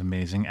 I think is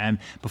amazing. And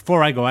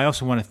before I go, I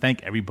also want to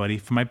thank everybody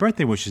for my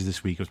birthday wishes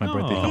this week. It was my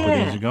birthday a couple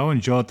of days ago,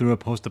 and Joe threw a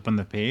post up on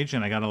the page,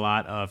 and I got a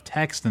lot of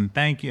text and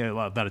a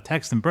lot of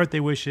text and birthday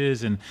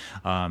wishes, and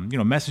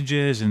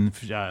messages and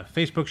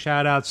Facebook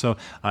shout outs. So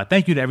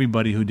thank you to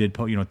everybody who did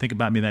think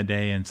about me that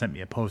day and sent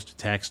me a post, a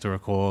text, or a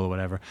call or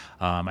whatever.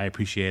 I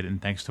appreciate it,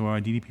 and thanks to our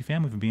DDP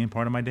family for being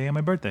part of my day and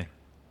my birthday.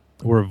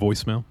 Or a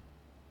voicemail.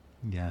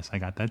 Yes, I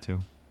got that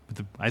too.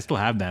 I still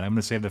have that. I'm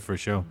going to save that for a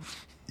show.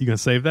 You going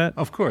to save that?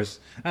 Of course.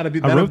 That'll be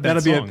a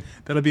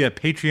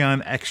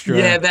Patreon extra.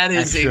 Yeah, that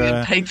is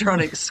a Patreon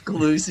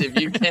exclusive.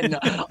 You can.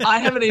 I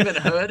haven't even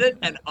heard it,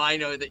 and I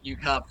know that you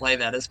can't play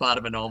that as part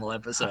of a normal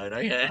episode.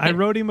 Okay. I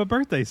wrote him a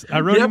birthday. I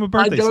wrote him a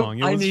birthday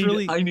song. I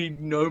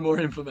need no more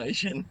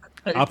information.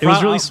 It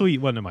was really sweet,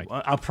 wasn't it, Mike?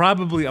 I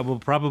will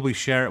probably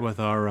share it with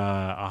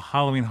our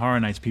Halloween Horror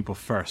Nights people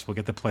first. We'll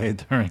get to play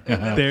it during.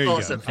 There you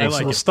awesome. go.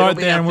 So we'll start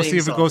there, and we'll see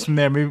if it goes from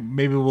there.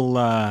 Maybe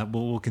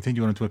we'll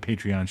continue on into a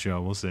Patreon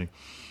show. We'll see.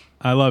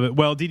 I love it.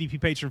 Well, DDP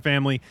patron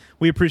family,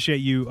 we appreciate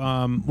you.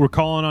 We're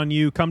calling on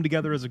you. Come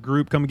together as a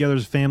group. Come together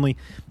as a family.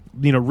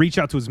 Reach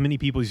out to as many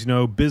people as you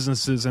know,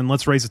 businesses, and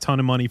let's raise a ton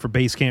of money for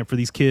Base Camp for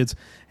these kids.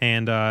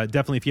 And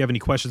definitely, if you have any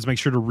questions, make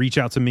sure to reach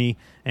out to me,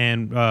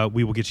 and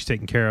we will get you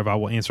taken care of. I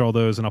will answer all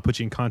those, and I'll put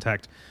you in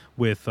contact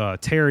with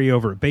Terry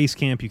over at Base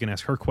Camp. You can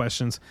ask her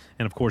questions,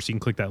 and of course, you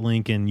can click that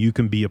link, and you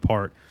can be a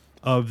part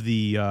of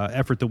the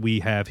effort that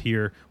we have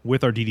here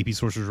with our DDP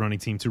Sorcerers running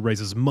team to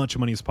raise as much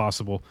money as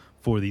possible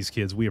for these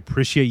kids. We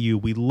appreciate you.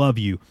 We love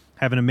you.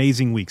 Have an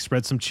amazing week.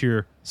 Spread some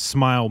cheer.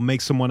 Smile. Make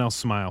someone else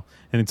smile.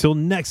 And until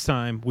next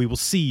time, we will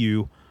see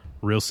you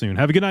real soon.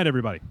 Have a good night,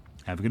 everybody.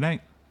 Have a good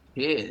night.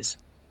 Cheers.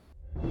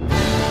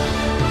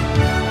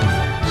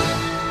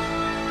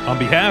 On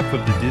behalf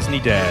of the Disney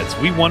Dads,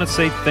 we want to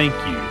say thank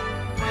you.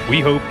 We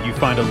hope you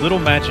find a little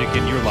magic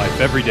in your life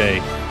every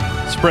day.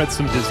 Spread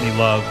some Disney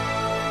love.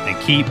 And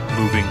keep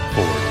moving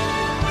forward.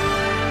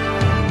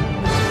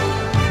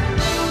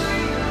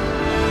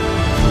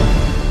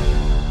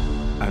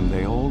 And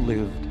they all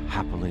lived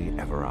happily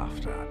ever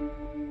after.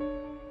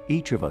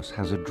 Each of us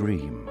has a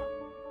dream,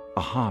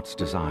 a heart's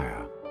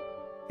desire.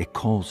 It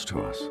calls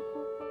to us.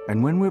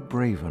 And when we're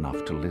brave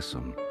enough to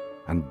listen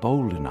and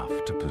bold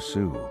enough to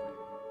pursue,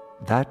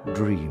 that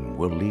dream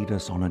will lead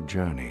us on a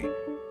journey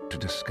to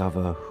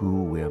discover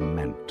who we're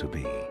meant to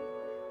be.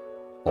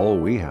 All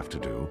we have to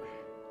do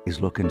is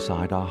look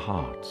inside our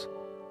hearts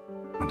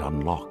and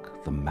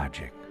unlock the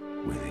magic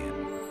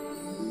within.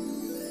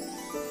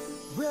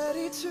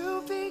 Ready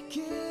to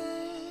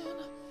begin,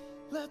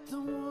 let the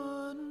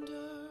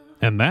wonder.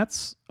 And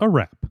that's a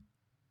wrap.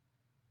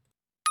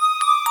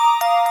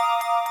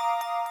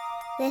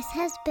 This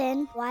has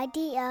been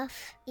YDF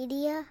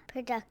Media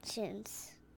Productions.